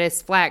 but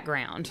it's flat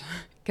ground.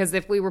 Because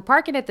if we were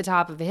parking at the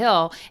top of a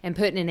hill and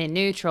putting it in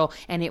neutral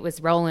and it was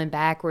rolling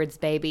backwards,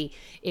 baby,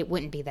 it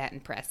wouldn't be that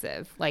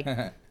impressive. Like,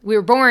 we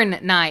were born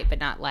at night, but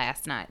not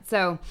last night.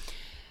 So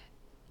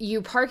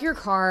you park your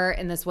car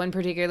in this one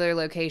particular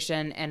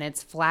location, and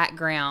it's flat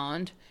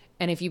ground.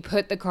 And if you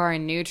put the car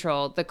in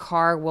neutral, the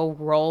car will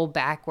roll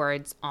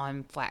backwards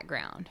on flat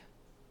ground.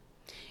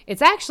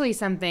 It's actually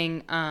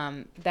something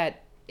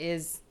that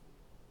is,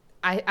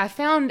 I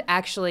found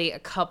actually a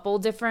couple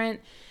different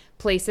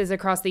places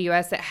across the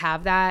U.S. that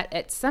have that.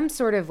 It's some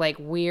sort of like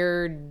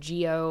weird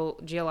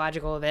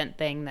geological event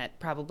thing that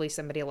probably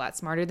somebody a lot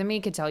smarter than me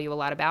could tell you a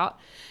lot about.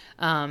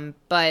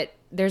 But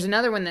there's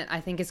another one that I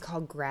think is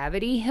called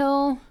Gravity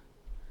Hill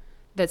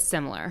that's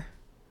similar.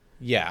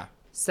 Yeah.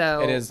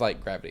 So it is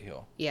like Gravity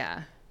Hill.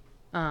 Yeah.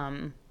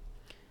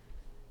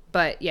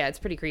 But yeah, it's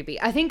pretty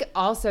creepy. I think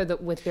also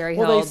that with Berry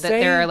Hill that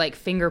there are like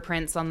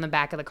fingerprints on the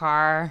back of the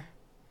car.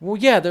 Well,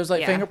 yeah, there's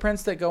like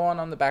fingerprints that go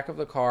on the back of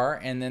the car,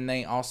 and then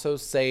they also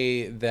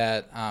say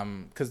that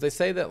because they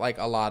say that like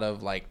a lot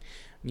of like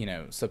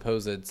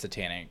supposed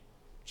satanic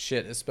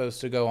shit is supposed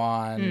to go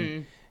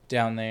on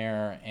down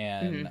there,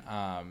 and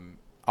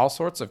all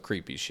sorts of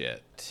creepy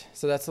shit.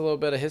 So that's a little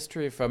bit of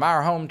history from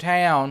our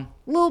hometown.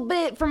 A little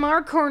bit from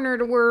our corner of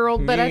the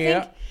world, but I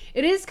think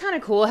it is kind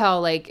of cool how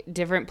like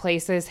different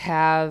places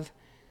have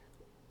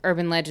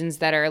urban legends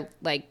that are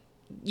like,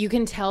 you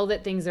can tell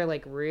that things are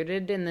like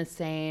rooted in the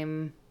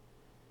same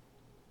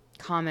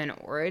common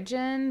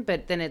origin,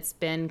 but then it's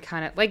been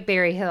kind of like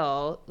Berry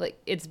Hill,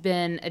 like it's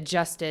been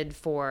adjusted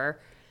for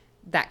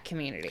that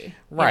community.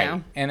 Right. You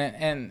know?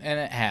 And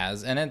it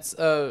has. And it's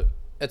a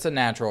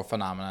natural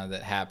phenomenon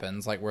that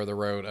happens, like where the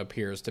road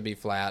appears to be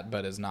flat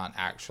but is not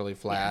actually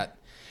flat.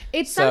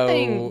 It's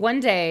something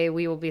one day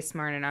we will be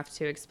smart enough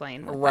to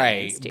explain what that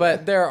means to.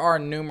 But there are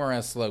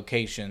numerous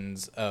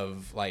locations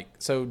of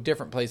so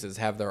different places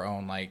have their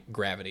own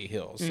gravity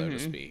hills, so to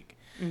speak.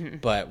 Mm-hmm.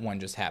 But one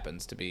just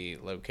happens to be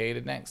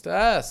located next to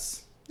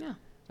us. Yeah.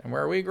 And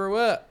where we grew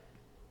up.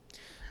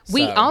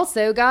 We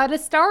also got a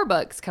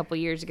Starbucks a couple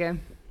years ago.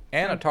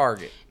 And a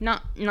Target.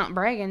 Not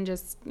bragging,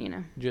 just,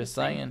 Just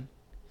saying.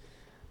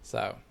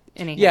 So,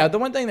 anyhow. Yeah, the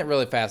one thing that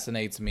really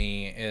fascinates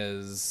me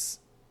is,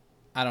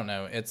 I don't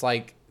know, it's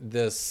like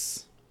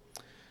this,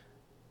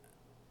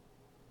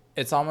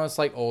 it's almost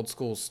like old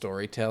school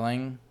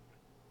storytelling,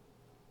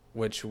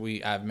 which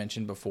I've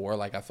mentioned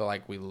before. I feel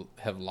like we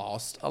have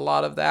lost a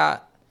lot of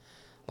that.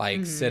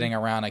 Sitting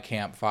around a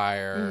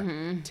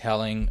campfire,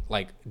 telling,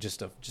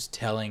 just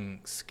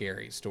telling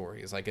scary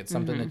stories. It's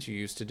something that you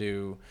used to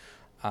do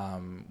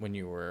when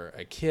you were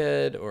a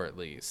kid, or at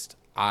least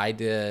I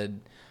did.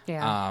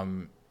 Yeah.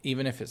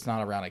 Even if it's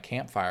not around a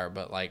campfire,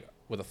 but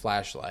with a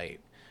flashlight,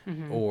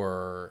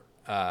 or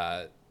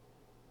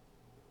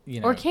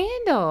or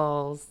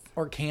candles,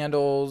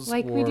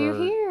 like we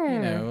do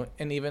here.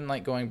 And even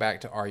going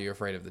back to Are You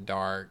Afraid of the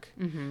Dark?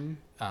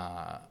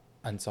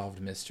 Unsolved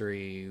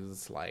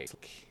Mysteries,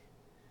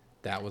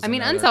 that was.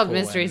 Unsolved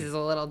Mysteries is a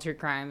little true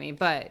crimey,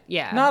 but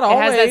yeah, not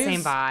always. It has that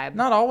same vibe.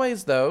 Not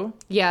always, though.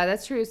 Yeah,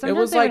 that's true. Sometimes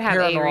it was they would have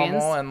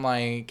paranormal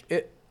aliens.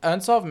 and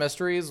Unsolved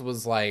Mysteries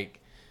was the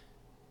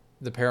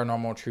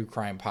paranormal true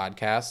crime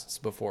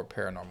podcasts before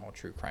paranormal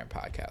true crime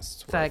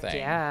podcasts were a thing.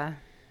 Yeah.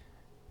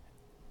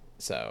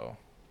 So,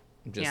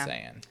 I'm just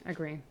saying.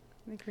 Agree.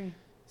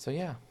 So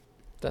yeah,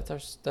 that's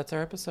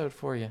our episode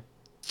for you.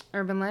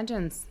 Urban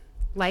legends.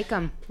 Like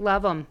them,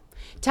 love them.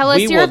 Tell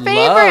us your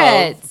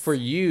favorites. Love for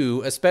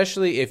you,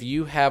 especially if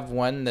you have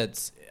one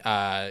that's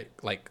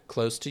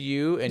close to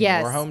you in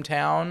your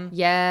hometown.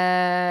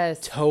 Yes.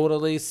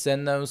 Totally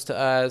send those to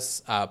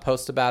us.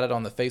 Post about it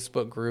on the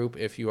Facebook group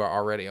if you are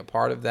already a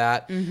part of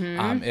that.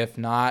 If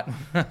not,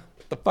 what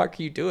the fuck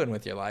are you doing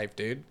with your life,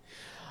 dude?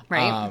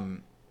 Right.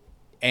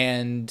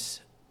 And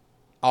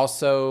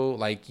also,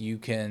 you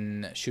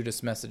can shoot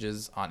us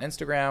messages on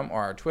Instagram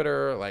or our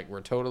Twitter.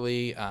 We're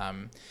totally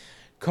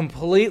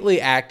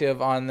completely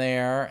active on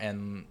there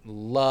and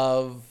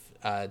love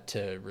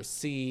to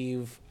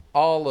receive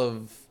all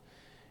of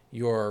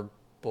your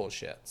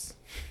bullshits.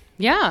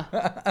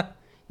 Yeah.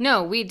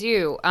 No, we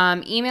do.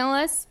 Email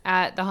us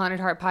at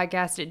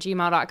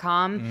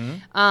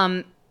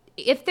thehauntedheartpodcast@gmail.com.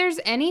 If there's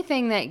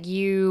anything that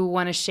you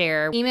want to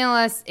share, email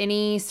us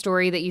any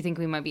story that you think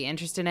we might be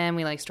interested in.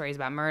 We like stories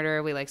about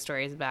murder. We like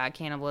stories about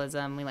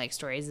cannibalism. We like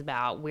stories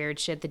about weird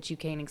shit that you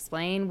can't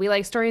explain. We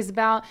like stories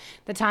about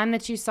the time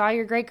that you saw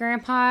your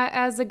great-grandpa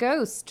as a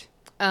ghost.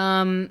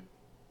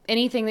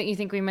 Anything that you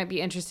think we might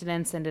be interested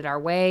in, send it our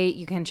way.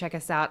 You can check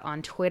us out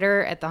on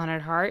Twitter at The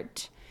Haunted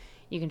Heart.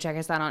 You can check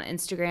us out on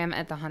Instagram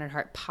at The Haunted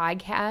Heart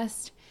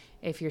Podcast.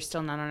 If you're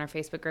still not on our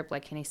Facebook group,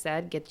 like Kenny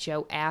said, get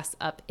your ass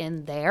up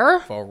in there.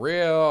 For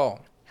real.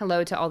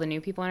 Hello to all the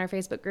new people in our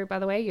Facebook group, by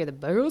the way. You're the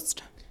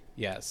best.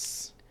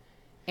 Yes.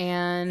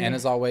 And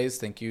as always,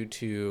 thank you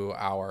to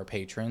our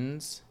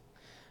patrons.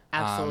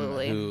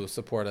 Absolutely. Who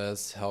support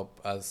us,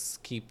 help us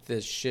keep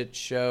this shit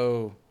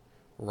show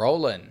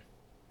rolling.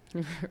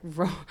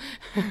 All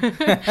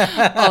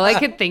I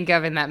could think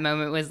of in that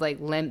moment was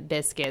Limp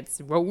Bizkit's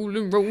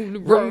rolling.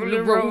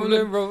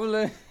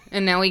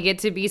 And now we get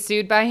to be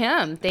sued by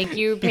him. Thank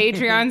you,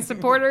 Patreon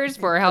supporters,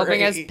 for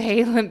helping us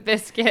pay Limp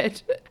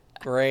Bizkit.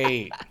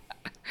 Great.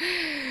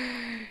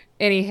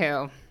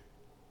 Anywho,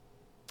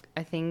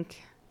 I think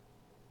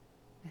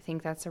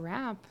that's a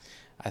wrap.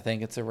 I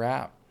think it's a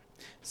wrap.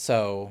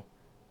 So,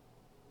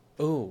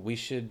 we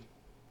should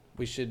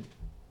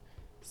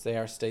say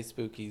our stay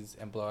spookies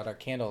and blow out our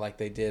candle like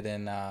they do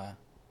in Are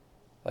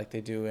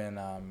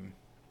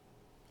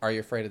You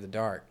Afraid of the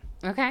Dark?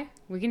 Okay,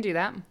 we can do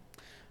that.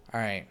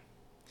 All right.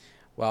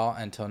 Well,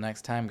 until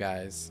next time,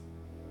 guys.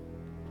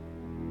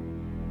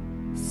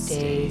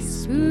 Stay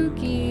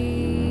spooky.